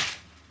moment.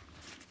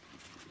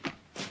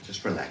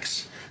 Just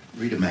relax.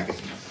 Read a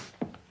magazine.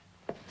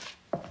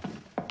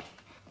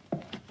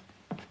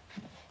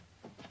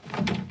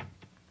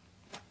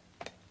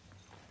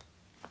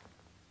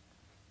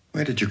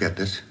 Where did you get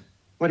this?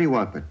 What do you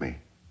want with me?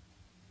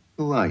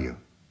 Who are you?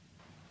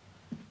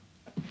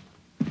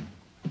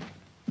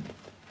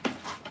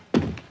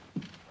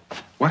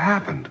 What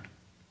happened?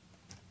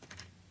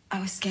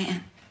 I was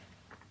scanned.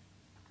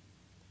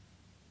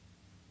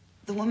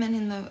 The woman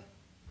in the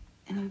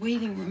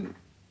waiting room.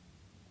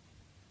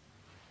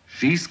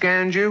 She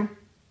scanned you?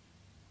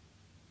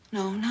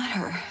 No, not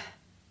her.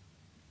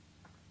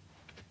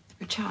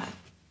 Her child.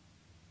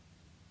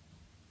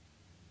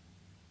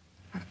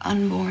 Her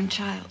unborn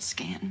child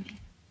scanned me.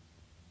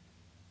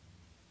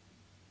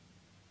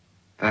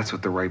 That's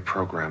what the right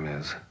program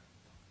is.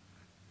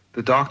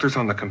 The doctors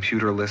on the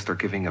computer list are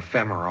giving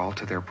ephemeral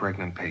to their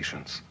pregnant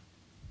patients.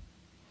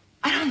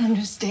 I don't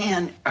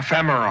understand.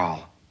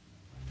 Ephemeral.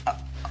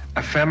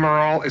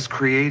 Ephemeral is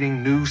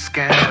creating new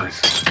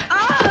scanners.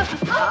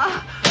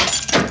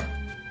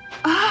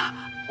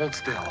 Hold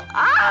still.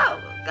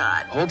 Oh,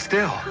 God. Hold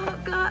still. Oh,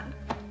 God.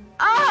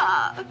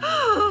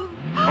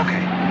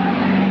 Okay.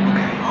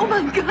 Oh,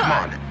 my God. Come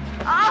on.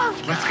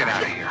 Oh, Let's get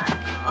out of here.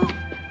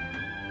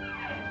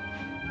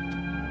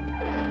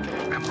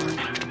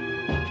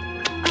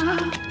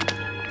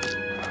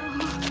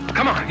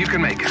 Come on, you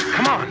can make it.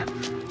 Come on.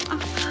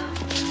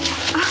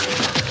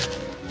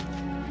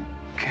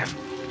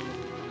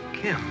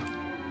 Kim.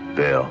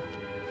 Vale.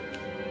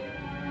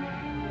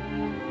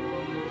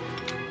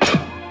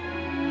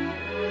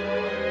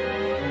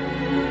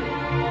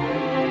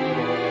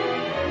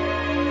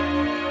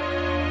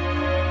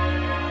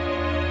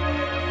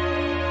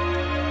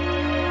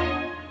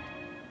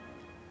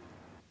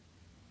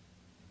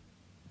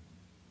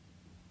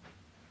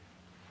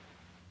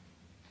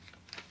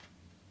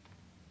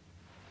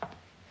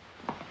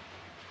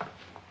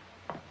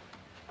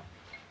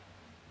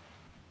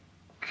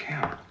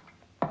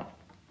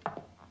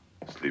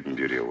 Sleeping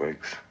Beauty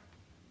awakes.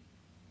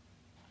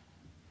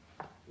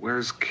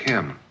 Where's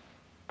Kim?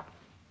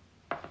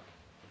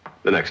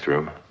 The next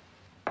room.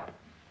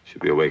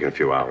 She'll be awake in a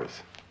few hours.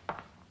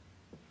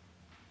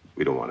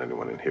 We don't want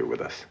anyone in here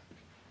with us.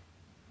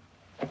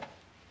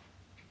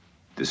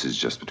 This is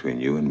just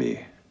between you and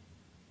me.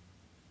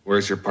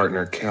 Where's your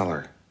partner,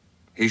 Keller?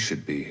 He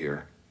should be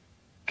here.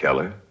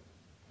 Keller?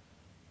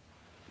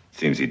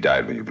 Seems he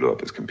died when you blew up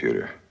his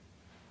computer.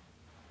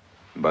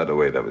 And by the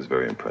way, that was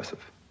very impressive.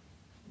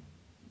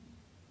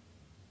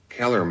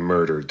 Keller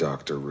murdered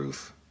Dr.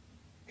 Ruth.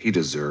 He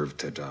deserved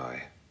to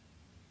die.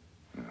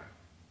 You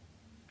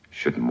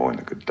shouldn't mourn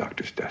the good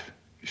doctor's death.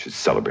 You should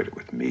celebrate it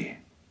with me.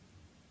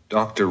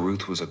 Dr.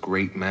 Ruth was a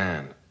great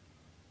man.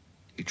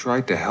 He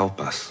tried to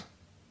help us.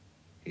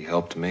 He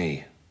helped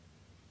me.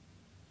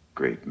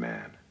 Great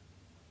man.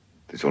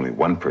 There's only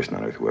one person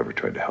on earth who ever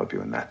tried to help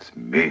you, and that's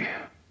me.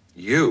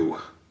 You?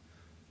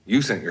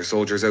 You sent your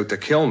soldiers out to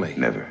kill me.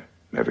 Never.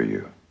 Never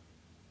you.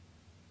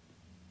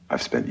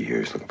 I've spent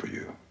years looking for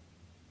you.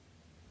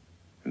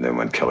 And then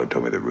when Keller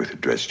told me that Ruth had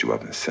dredged you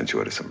up and sent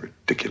you out as some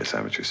ridiculous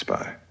amateur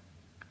spy,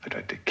 I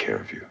tried to take care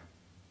of you,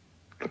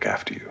 look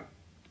after you,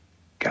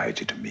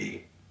 guide you to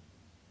me.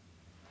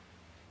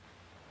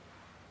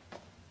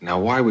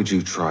 Now, why would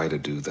you try to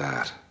do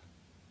that?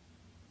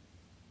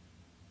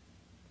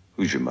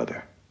 Who's your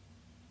mother?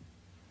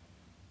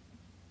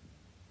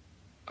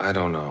 I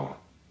don't know.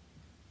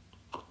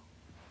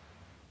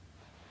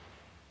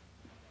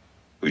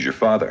 Who's your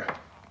father?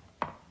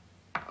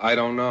 I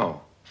don't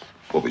know.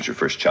 What was your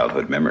first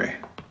childhood memory?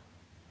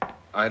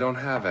 I don't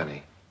have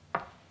any.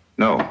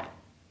 No,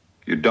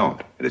 you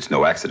don't. And it's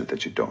no accident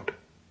that you don't.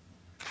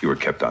 You were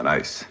kept on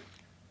ice.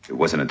 It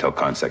wasn't until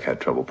Consec had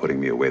trouble putting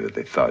me away that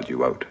they thawed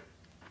you out.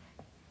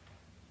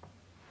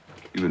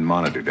 You've been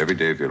monitored every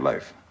day of your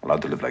life,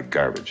 allowed to live like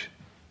garbage.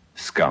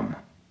 Scum.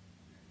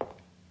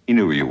 He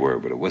knew where you were,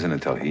 but it wasn't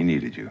until he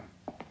needed you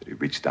that he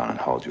reached down and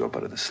hauled you up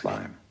out of the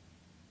slime.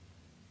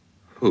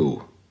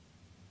 Who?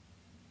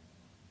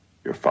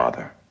 Your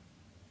father.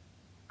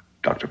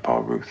 Dr.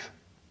 Paul Ruth.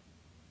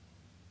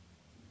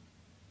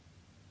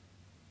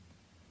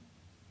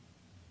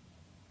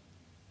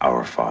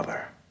 Our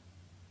father.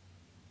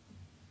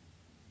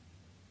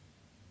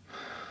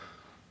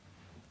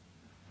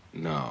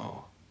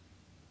 No.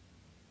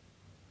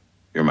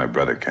 You're my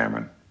brother,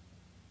 Cameron.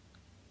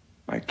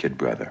 My kid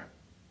brother.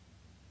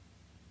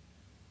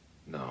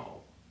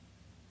 No.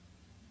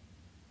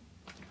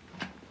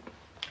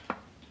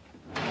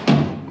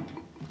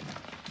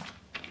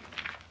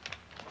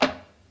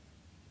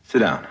 Sit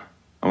down.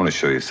 I want to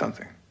show you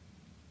something.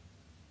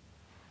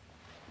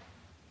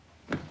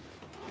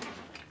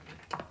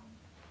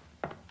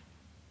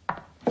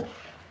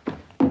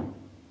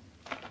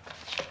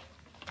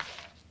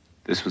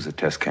 This was a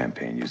test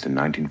campaign used in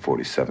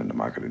 1947 to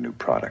market a new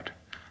product.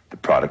 The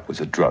product was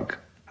a drug,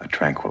 a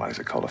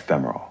tranquilizer called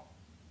ephemeral.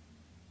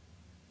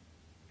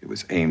 It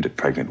was aimed at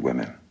pregnant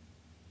women.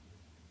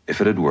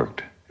 If it had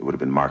worked, it would have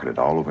been marketed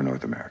all over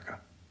North America.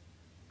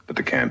 But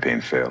the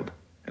campaign failed,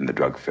 and the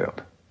drug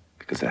failed,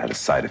 because it had a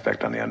side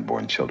effect on the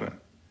unborn children.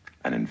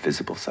 An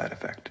invisible side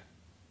effect.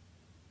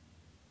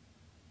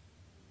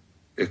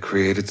 It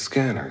created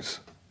scanners.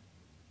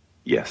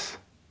 Yes.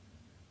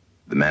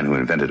 The man who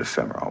invented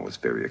ephemeral was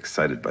very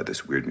excited by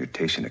this weird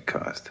mutation it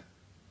caused.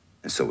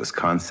 And so was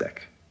Consec.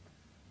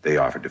 They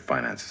offered to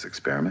finance his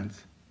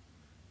experiments.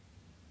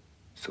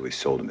 So he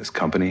sold him his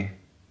company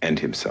and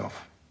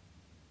himself.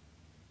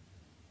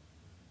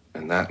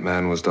 And that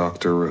man was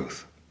Dr.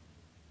 Ruth.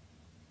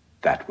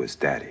 That was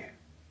Daddy.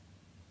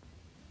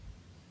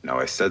 Now,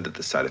 I said that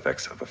the side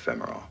effects of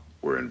ephemeral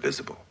were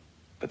invisible,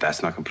 but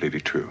that's not completely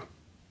true.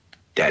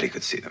 Daddy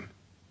could see them.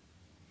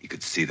 He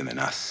could see them in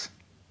us.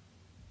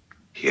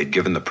 He had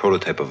given the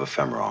prototype of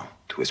ephemeral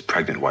to his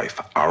pregnant wife,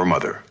 our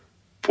mother,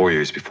 4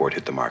 years before it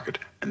hit the market,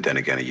 and then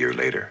again a year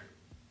later.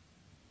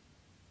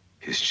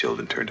 His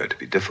children turned out to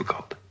be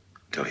difficult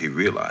until he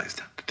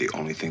realized that the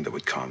only thing that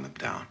would calm them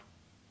down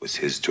was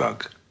his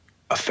drug,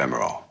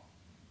 ephemeral.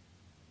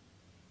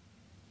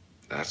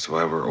 That's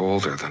why we're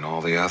older than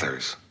all the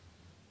others.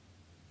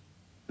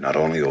 Not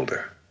only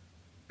older,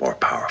 more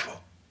powerful.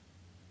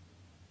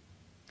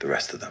 The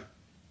rest of them,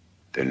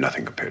 they're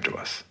nothing compared to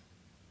us.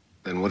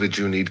 Then what did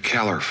you need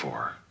Keller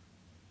for?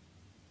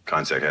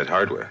 Consec had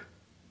hardware.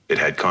 It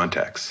had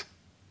contacts.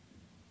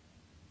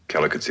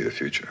 Keller could see the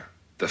future.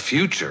 The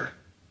future?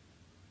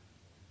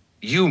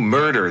 You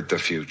murdered the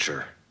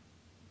future.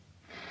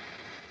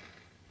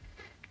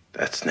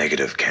 That's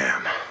negative,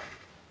 Cam.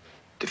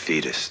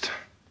 Defeatist.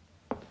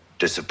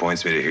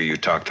 Disappoints me to hear you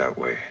talk that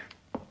way.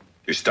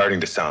 You're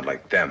starting to sound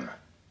like them.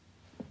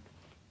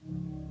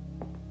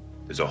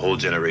 There's a whole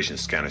generation of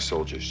scanner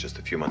soldiers just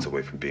a few months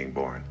away from being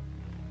born.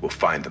 We'll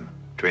find them,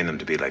 train them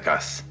to be like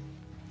us.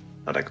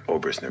 Not like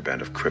Obrist and their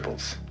band of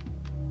cripples.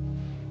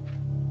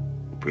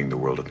 We'll bring the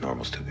world of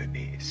normals to their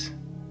knees.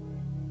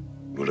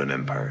 Rule an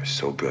empire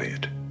so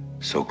brilliant,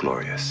 so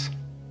glorious.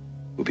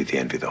 We'll be the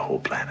envy of the whole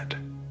planet.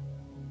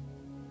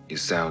 You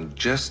sound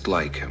just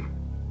like him.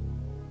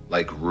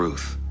 Like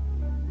Ruth.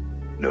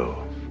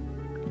 No,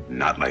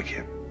 not like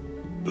him.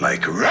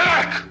 Like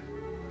Rack!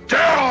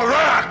 Darryl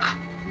Rack!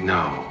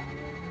 No.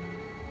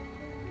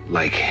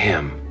 Like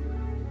him.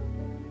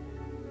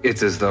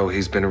 It's as though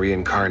he's been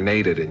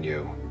reincarnated in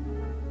you.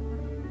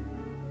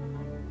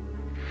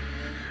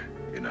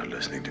 You're not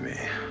listening to me.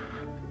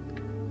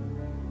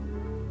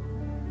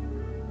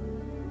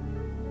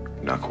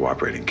 You're not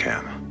cooperating,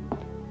 Cam.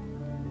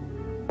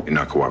 You're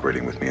not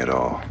cooperating with me at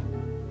all.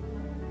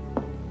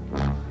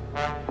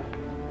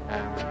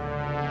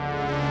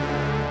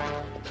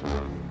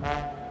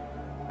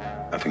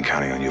 I've been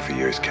counting on you for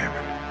years,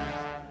 Cameron.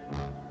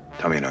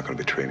 Tell me you're not going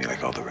to betray me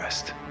like all the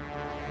rest.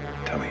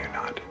 Tell me you're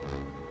not.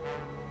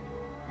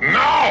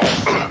 No!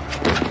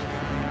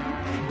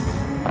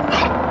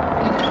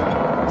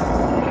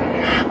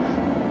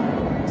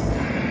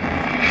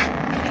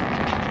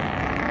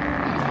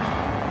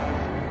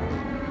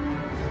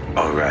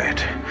 All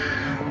right.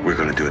 We're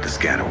going to do it the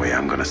scanner way.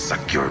 I'm going to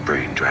suck your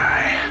brain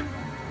dry.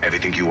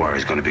 Everything you are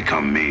is going to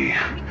become me.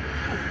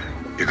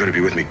 You're going to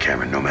be with me,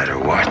 Cameron, no matter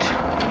what.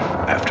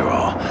 After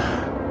all,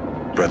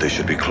 brothers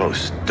should be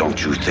close,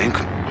 don't you think?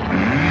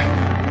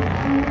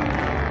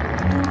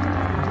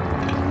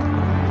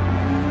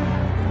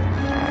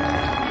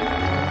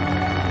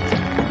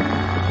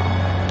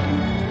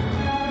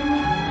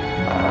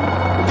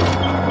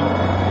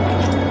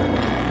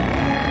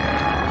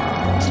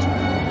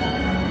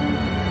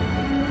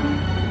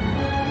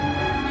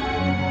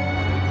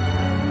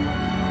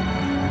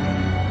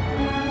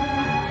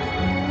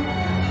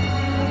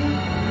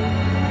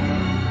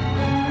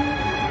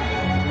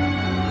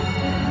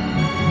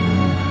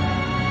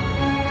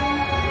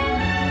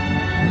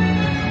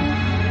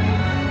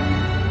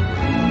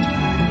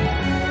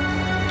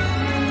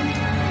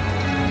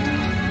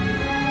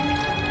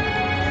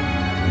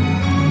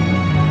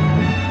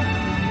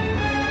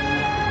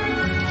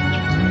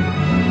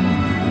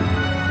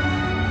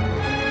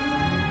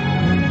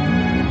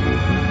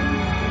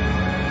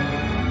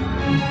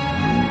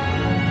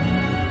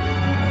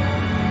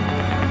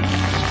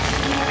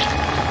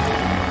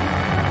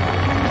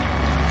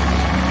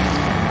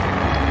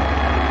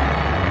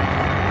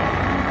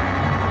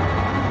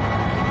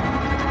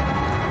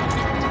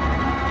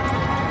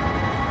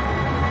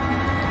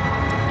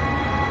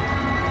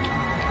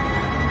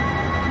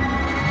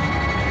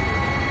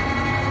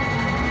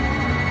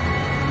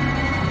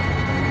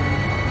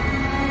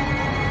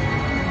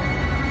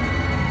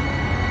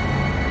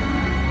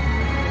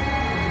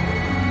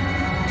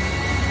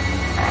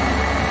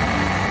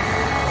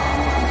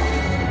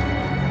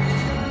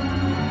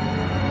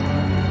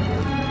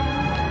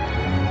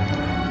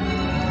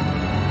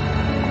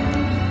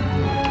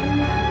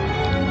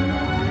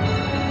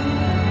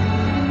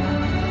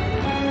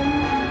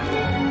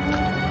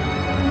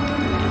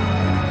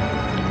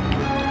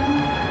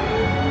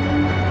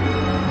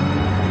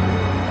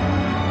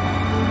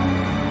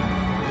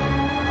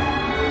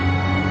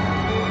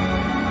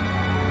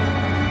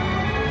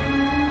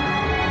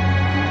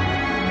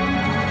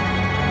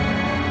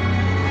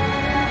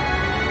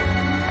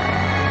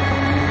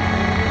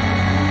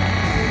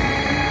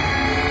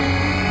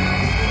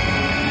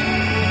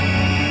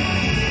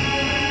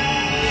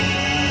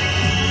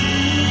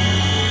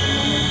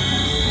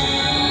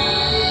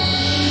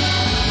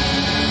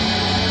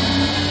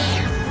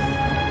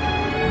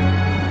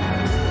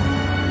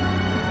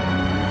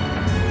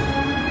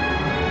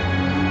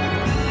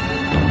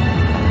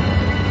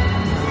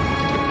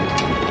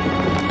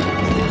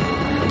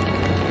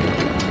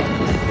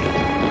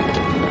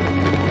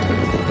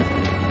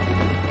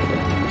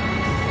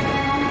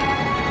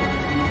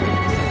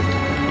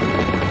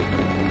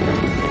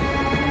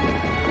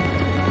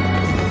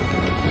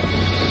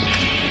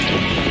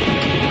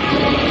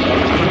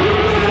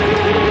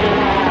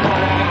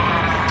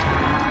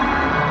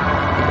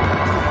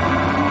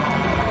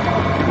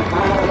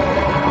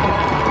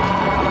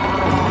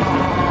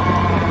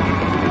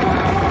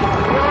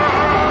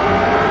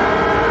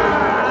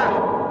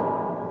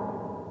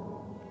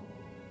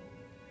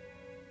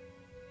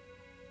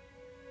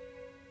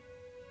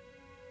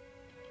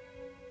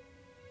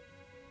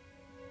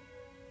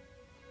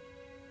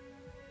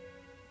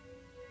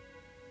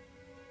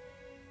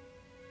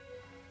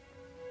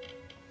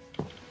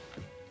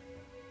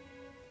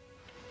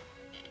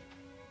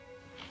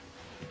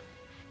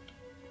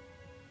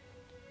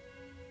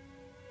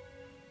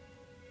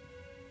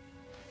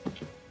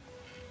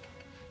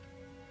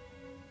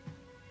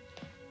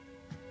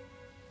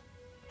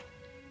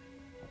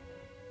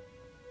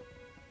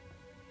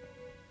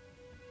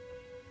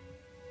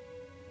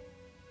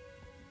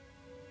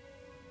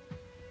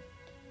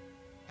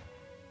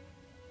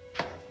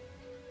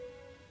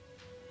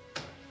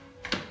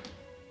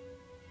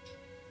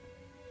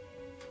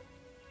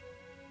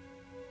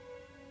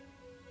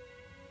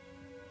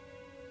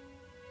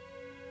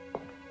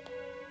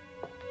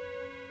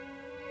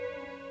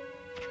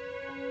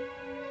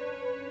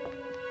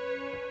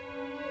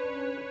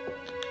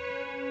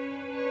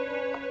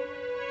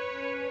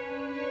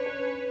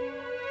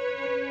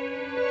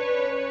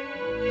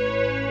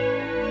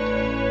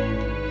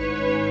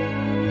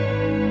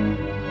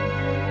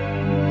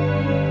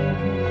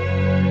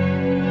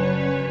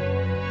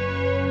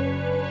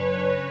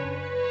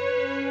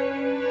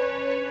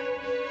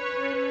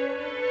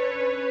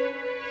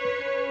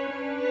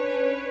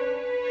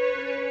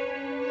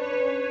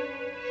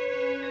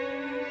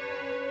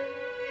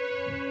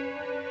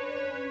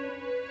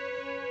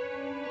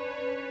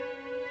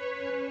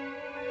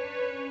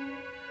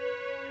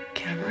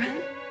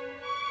 Cameron?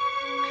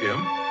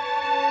 Kim?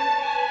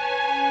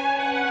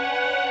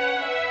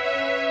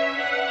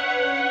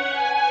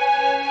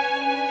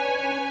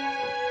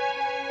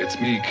 It's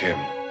me, Kim.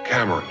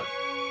 Cameron.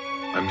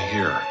 I'm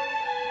here.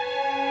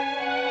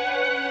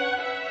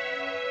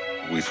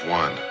 We've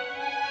won.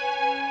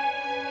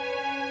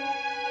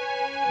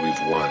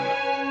 We've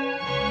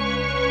won.